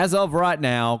yeah, as of right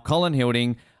now, Colin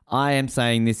Hilding, I am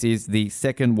saying this is the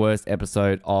second worst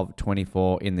episode of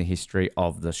 24 in the history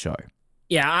of the show.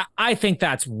 Yeah, I think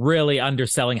that's really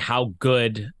underselling how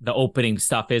good the opening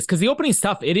stuff is, because the opening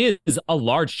stuff, it is a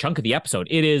large chunk of the episode.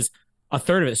 It is a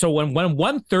third of it. So when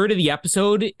 1/3 of the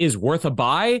episode is worth a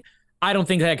buy, I don't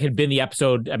think that could have been the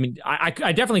episode. I mean, I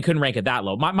definitely couldn't rank it that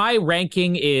low. My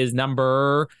ranking is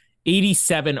number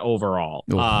 87 overall.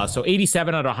 So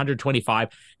 87 out of 125.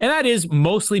 And that is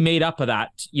mostly made up of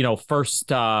that, first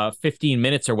 15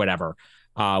 minutes or whatever.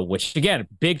 Which again,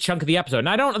 big chunk of the episode.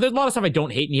 And there's a lot of stuff I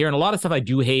don't hate in here, and a lot of stuff I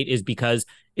do hate is because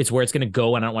it's where it's going to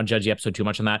go, and I don't want to judge the episode too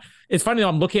much on that. It's funny though,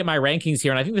 I'm looking at my rankings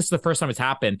here, and I think this is the first time it's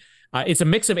happened. It's a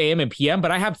mix of AM and PM,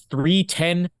 but I have 3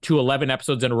 10 to 11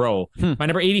 episodes in a row. My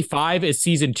number 85 is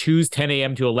season 2's 10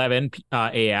 AM to 11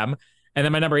 AM. And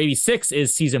then my number 86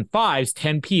 is season 5's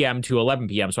 10 p.m. to 11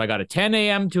 p.m. So I got a 10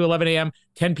 a.m. to 11 a.m.,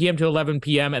 10 p.m. to 11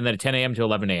 p.m., and then a 10 a.m. to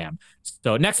 11 a.m.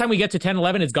 So next time we get to 10,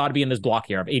 11, it's got to be in this block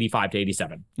here of 85 to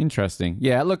 87. Interesting.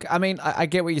 Yeah, look, I mean, I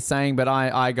get what you're saying, but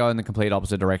I go in the complete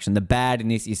opposite direction. The bad in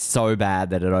this is so bad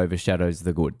that it overshadows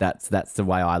the good. That's the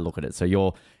way I look at it. So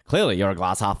you're a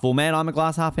glass half full man. I'm a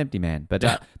glass half empty man. But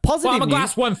positive I'm a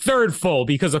glass 1/3 full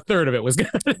because a third of it was good.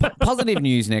 Positive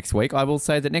news next week. I will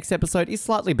say that next episode is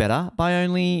slightly better by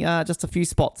only just a few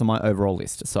spots on my overall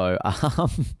list. So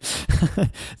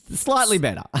slightly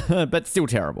better, but still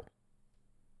terrible.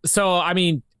 So, I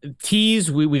mean, tease,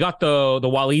 we got the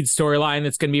Waleed storyline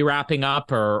that's going to be wrapping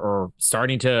up or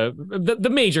starting to, the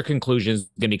major conclusions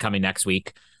going to be coming next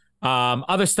week.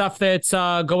 Other stuff that's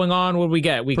going on, what do we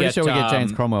get? Pretty sure we get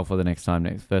James Cromwell for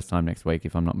the first time next week,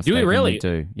 if I'm not mistaken. Do we really?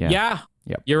 do. Yeah.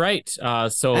 Yep. You're right.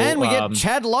 And we get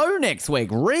Chad Lowe next week.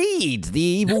 Reed, the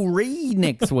evil Reed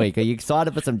next week. Are you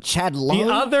excited for some Chad Lowe?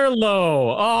 The other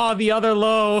Lowe. Oh, the other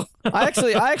Lowe. I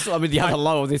mean, the other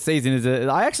Lowe of this season is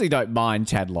I actually don't mind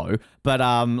Chad Lowe, but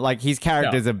like his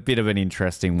character's a bit of an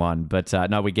interesting one. But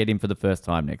no, we get him for the first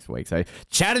time next week. So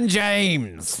Chad and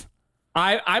James.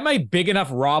 I'm a big enough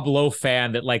Rob Lowe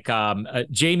fan that like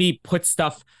Jamie puts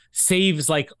stuff, saves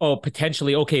like, oh,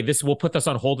 potentially, okay, this will put this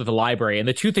on hold at the library. And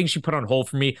the two things she put on hold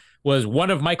for me was one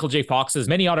of Michael J. Fox's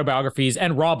many autobiographies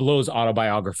and Rob Lowe's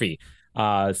autobiography.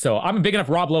 So I'm a big enough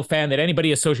Rob Lowe fan that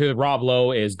anybody associated with Rob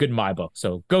Lowe is good in my book.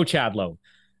 So go Chad Lowe.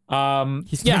 We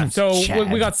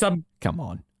got some. Come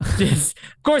on. Of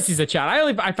course he's a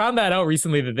Chad. I found that out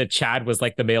recently that the Chad was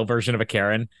like the male version of a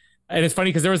Karen. And it's funny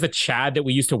because there was a Chad that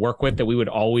we used to work with that we would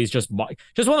always just mock.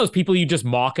 Just one of those people you just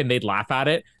mock and they'd laugh at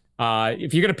it.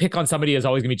 If you're going to pick on somebody, it's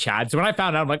always going to be Chad. So when I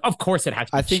found out, I'm like, of course it had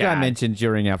to be Chad. I think I mentioned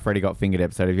during our Freddy Got Fingered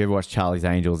episode, if you ever watched Charlie's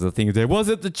Angels, the thing is, was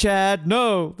it the Chad?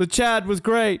 No, the Chad was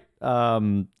great.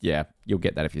 Yeah, you'll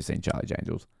get that if you've seen Charlie's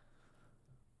Angels.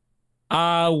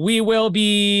 We will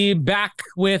be back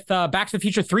with Back to the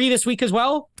Future 3 this week as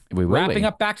well. We will wrapping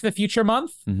up Back to the Future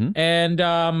month, and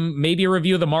maybe a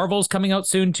review of the Marvels coming out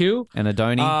soon too. And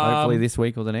Adoni, hopefully this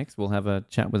week or the next, we'll have a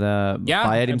chat with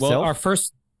Fayed himself. Well, our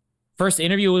first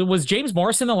interview was James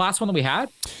Morrison, the last one that we had.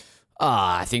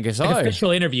 I think so. An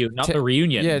official interview, not the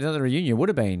reunion. Yeah, not the reunion. Would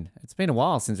have been. It's been a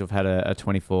while since we've had a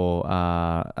 24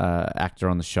 actor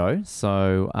on the show.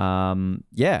 So I'm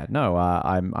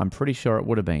pretty sure it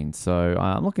would have been. So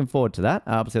I'm looking forward to that.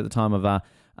 Obviously, at the time of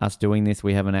us doing this,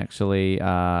 we haven't actually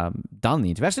done the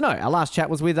interview. Actually, no, our last chat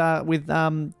was with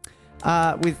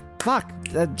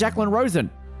Jacqueline Rosen,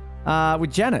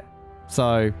 with Janet.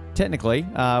 So technically,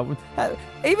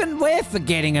 even we're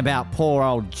forgetting about poor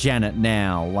old Janet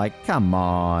now. Like, come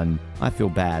on. I feel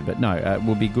bad. But no, it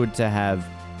will be good to have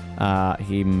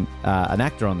him, an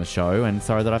actor on the show. And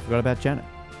sorry that I forgot about Janet.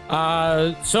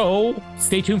 So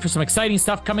stay tuned for some exciting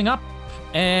stuff coming up.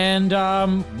 And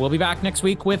we'll be back next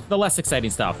week with the less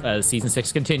exciting stuff as season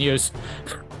 6 continues.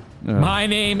 My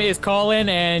name is Colin,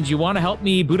 and you want to help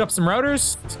me boot up some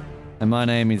routers? And my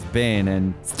name is Ben,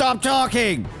 and stop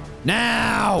talking!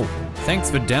 Now!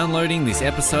 Thanks for downloading this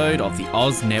episode of the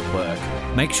Oz Network.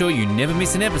 Make sure you never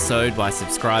miss an episode by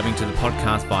subscribing to the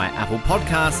podcast via Apple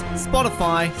Podcasts,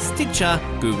 Spotify, Stitcher,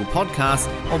 Google Podcasts,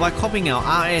 or by copying our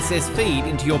RSS feed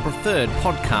into your preferred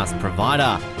podcast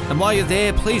provider. And while you're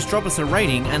there, please drop us a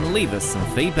rating and leave us some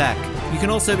feedback. You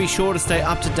can also be sure to stay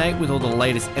up to date with all the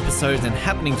latest episodes and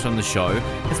happenings from the show,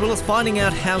 as well as finding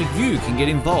out how you can get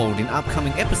involved in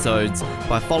upcoming episodes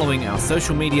by following our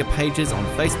social media pages on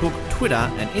Facebook, Twitter,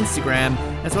 and Instagram,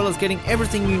 as well as getting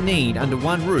everything you need under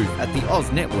one roof at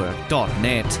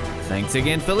theoznetwork.net. Thanks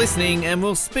again for listening, and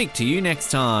we'll speak to you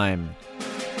next time.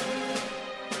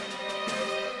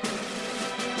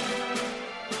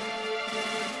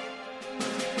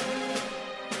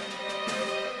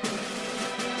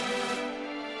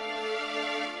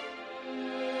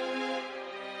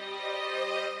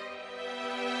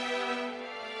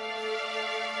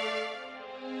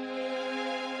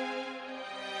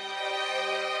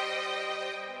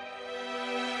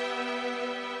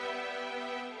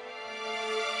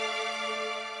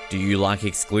 Do you like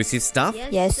exclusive stuff?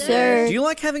 Yes, sir. Do you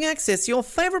like having access to your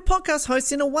favourite podcast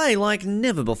hosts in a way like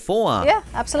never before? Yeah,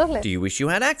 absolutely. Do you wish you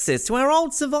had access to our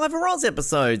old Survivor Oz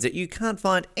episodes that you can't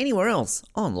find anywhere else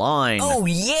online? Oh,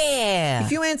 yeah!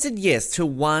 If you answered yes to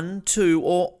 1, 2,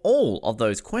 or all of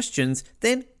those questions,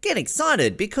 then get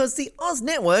excited because the Oz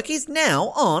Network is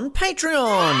now on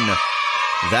Patreon.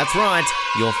 That's right,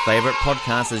 your favourite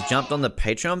podcast has jumped on the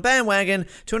Patreon bandwagon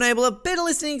to enable a better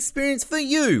listening experience for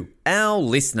you, our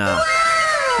listener.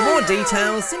 For more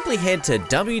details, simply head to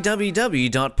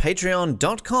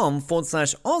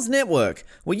www.patreon.com/Oz Network,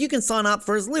 where you can sign up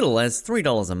for as little as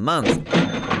 $3 a month.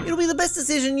 It'll be the best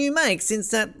decision you make since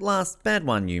that last bad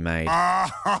one you made.